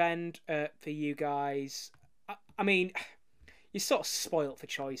 Defensive end for you guys. I mean, you're sort of spoilt for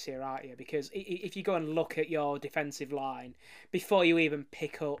choice here, aren't you? Because if you go and look at your defensive line before you even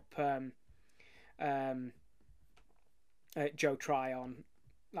pick up Joe Tryon,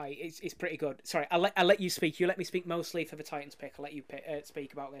 like it's pretty good. Sorry, I'll let you speak. You let me speak mostly for the Titans pick. I'll let you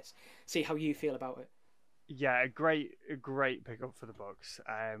speak about this. See how you feel about it. Yeah, a great pickup for the Bucs.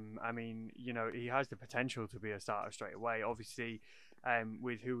 I mean, he has the potential to be a starter straight away. Obviously,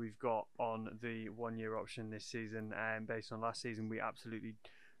 with who we've got on the 1 year option this season, and based on last season, we absolutely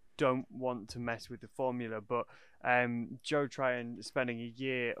don't want to mess with the formula. But Joe Tryon spending a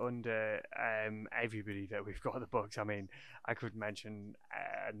year under everybody that we've got at the Bucs. I mean, I could mention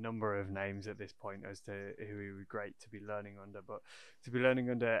a number of names at this point as to who he would be great to be learning under, but to be learning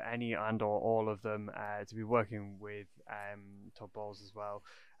under any and or all of them, to be working with Todd Bowles as well,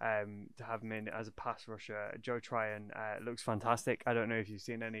 to have him in as a pass rusher. Joe Tryon looks fantastic. I don't know if you've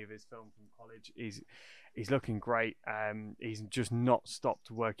seen any of his film from college. He's looking great. He's just not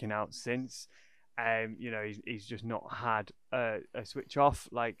stopped working out since. He's just not had a switch off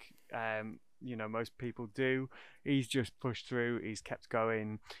like most people do. He's just pushed through. He's kept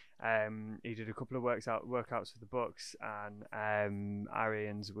going. He did a couple of workouts for the Bucs, and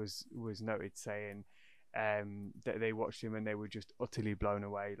Arians was noted saying that they watched him and they were just utterly blown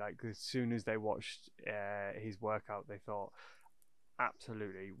away. Like, as soon as they watched his workout, they thought,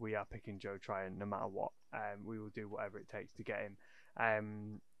 absolutely, we are picking Joe Tryon no matter what. We will do whatever it takes to get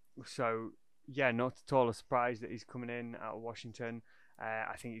him. So yeah, not at all a surprise that he's coming in out of Washington.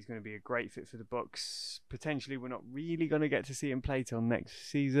 I think he's going to be a great fit for the Bucs. Potentially, we're not really going to get to see him play till next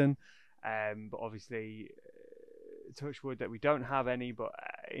season, but obviously, touch wood that we don't have any. But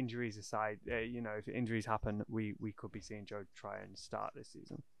injuries aside, if injuries happen, we could be seeing Joe Tryon start this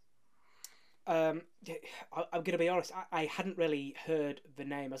season. I'm going to be honest. I hadn't really heard the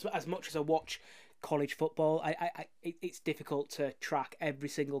name as much as I watch college football. It's difficult to track every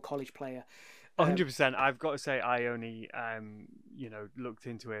single college player. 100%. I've got to say, I only looked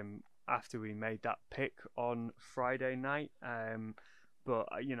into him after we made that pick on Friday night. But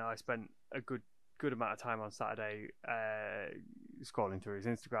I spent a good amount of time on Saturday scrolling through his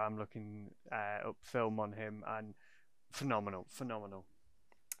Instagram, looking up film on him, and phenomenal.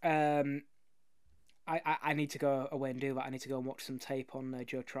 I need to go away and do that. I need to go and watch some tape on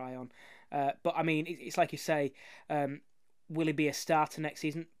Joe Tryon. But I mean, it's like you say. Will he be a starter next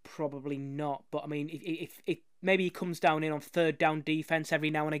season? Probably not. But I mean, if maybe he comes down in on third down defense every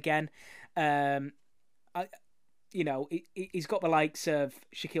now and again, he's got the likes of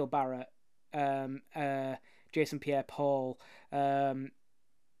Shaquille Barrett, Jason Pierre-Paul, and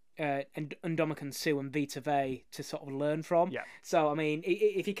Ndamukong Suh and Vita Vea to sort of learn from. Yeah. So I mean,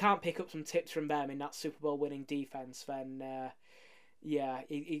 if he can't pick up some tips from them in that Super Bowl winning defense, then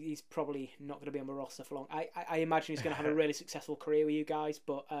he's probably not going to be on the roster for long. I imagine he's going to have a really successful career with you guys,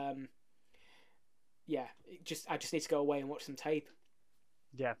 but I just need to go away and watch some tape.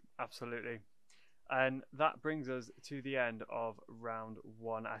 Yeah, absolutely. And that brings us to the end of round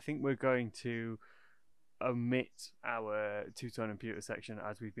 1. I think we're going to omit our two-tone computer section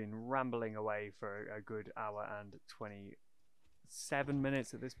as we've been rambling away for a good hour and 27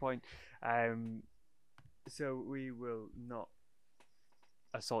 minutes at this point. So we will not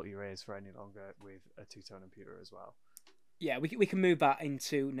assault your ears for any longer with a two-tone computer as well. Yeah, we can move that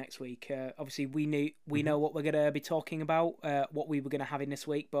into next week. Obviously, we know what we're going to be talking about, what we were going to have in this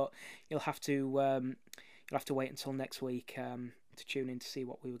week, but you'll have to wait until next week to tune in to see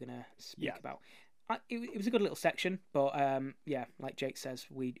what we were going to speak about. It was a good little section, but like Jake says,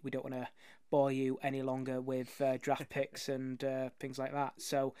 we don't want to bore you any longer with draft picks and things like that.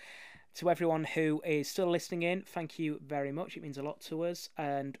 So, to everyone who is still listening in, thank you very much. It means a lot to us,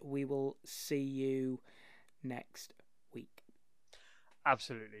 and we will see you next week.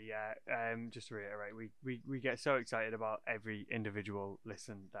 Absolutely, yeah. Just to reiterate, we get so excited about every individual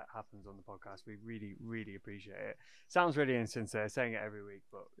listen that happens on the podcast. We really, really appreciate it. Sounds really insincere saying it every week,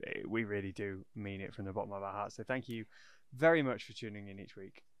 but we really do mean it from the bottom of our hearts. So thank you very much for tuning in each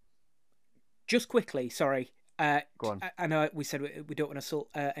week. Just quickly, sorry. Go on. I know we said we don't want to assault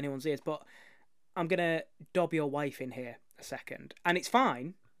anyone's ears, but I'm going to dob your wife in here a second. And it's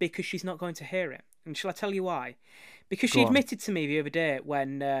fine because she's not going to hear it. And shall I tell you why? Because she admitted to me the other day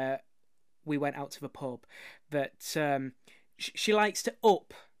when we went out to the pub that she likes to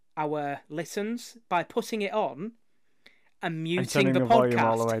up our listens by putting it on and muting the volume podcast.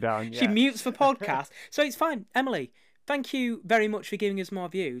 all the way down. Yeah. She mutes the podcast. So it's fine. Emily, thank you very much for giving us more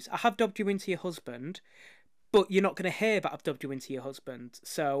views. I have dubbed you into your husband, but you're not going to hear that I've dubbed you into your husband.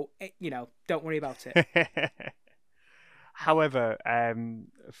 So, don't worry about it. However,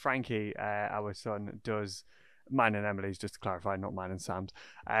 Frankie, our son, does, mine and Emily's, just to clarify, not mine and Sam's,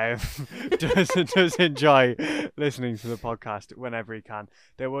 does enjoy listening to the podcast whenever he can.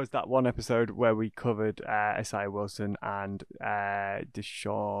 There was that one episode where we covered Isaiah Wilson and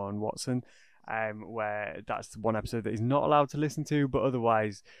Deshaun Watson, where that's one episode that he's not allowed to listen to, but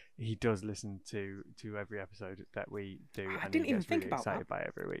otherwise he does listen to every episode that we do. I didn't even think about excited that. by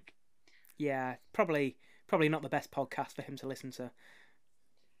every week. Yeah, probably not the best podcast for him to listen to.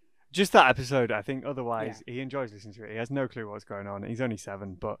 Just that episode, I think. Otherwise, he enjoys listening to it. He has no clue what's going on. He's only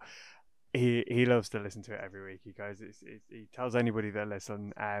 7, but he loves to listen to it every week. He goes, he tells anybody that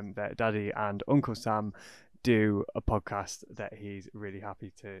listen that Daddy and Uncle Sam do a podcast that he's really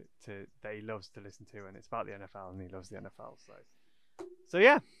happy that he loves to listen to, and it's about the NFL, and he loves the NFL. So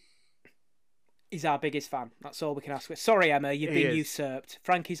yeah. He's our biggest fan. That's all we can ask for. Sorry, Emma, you've been usurped.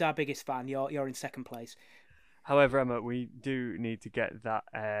 Frankie's our biggest fan. You're in second place. However, Emma, we do need to get that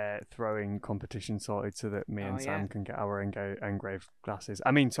throwing competition sorted so that me and Sam can get our engraved glasses.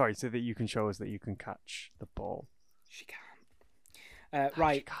 So that you can show us that you can catch the ball. She can't.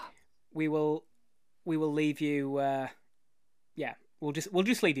 Right. She can't. We will leave you. We'll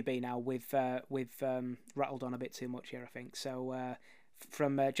just leave you be now. We've rattled on a bit too much here, I think. So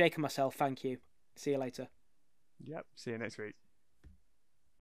from Jake and myself, thank you. See you later. Yep. See you next week.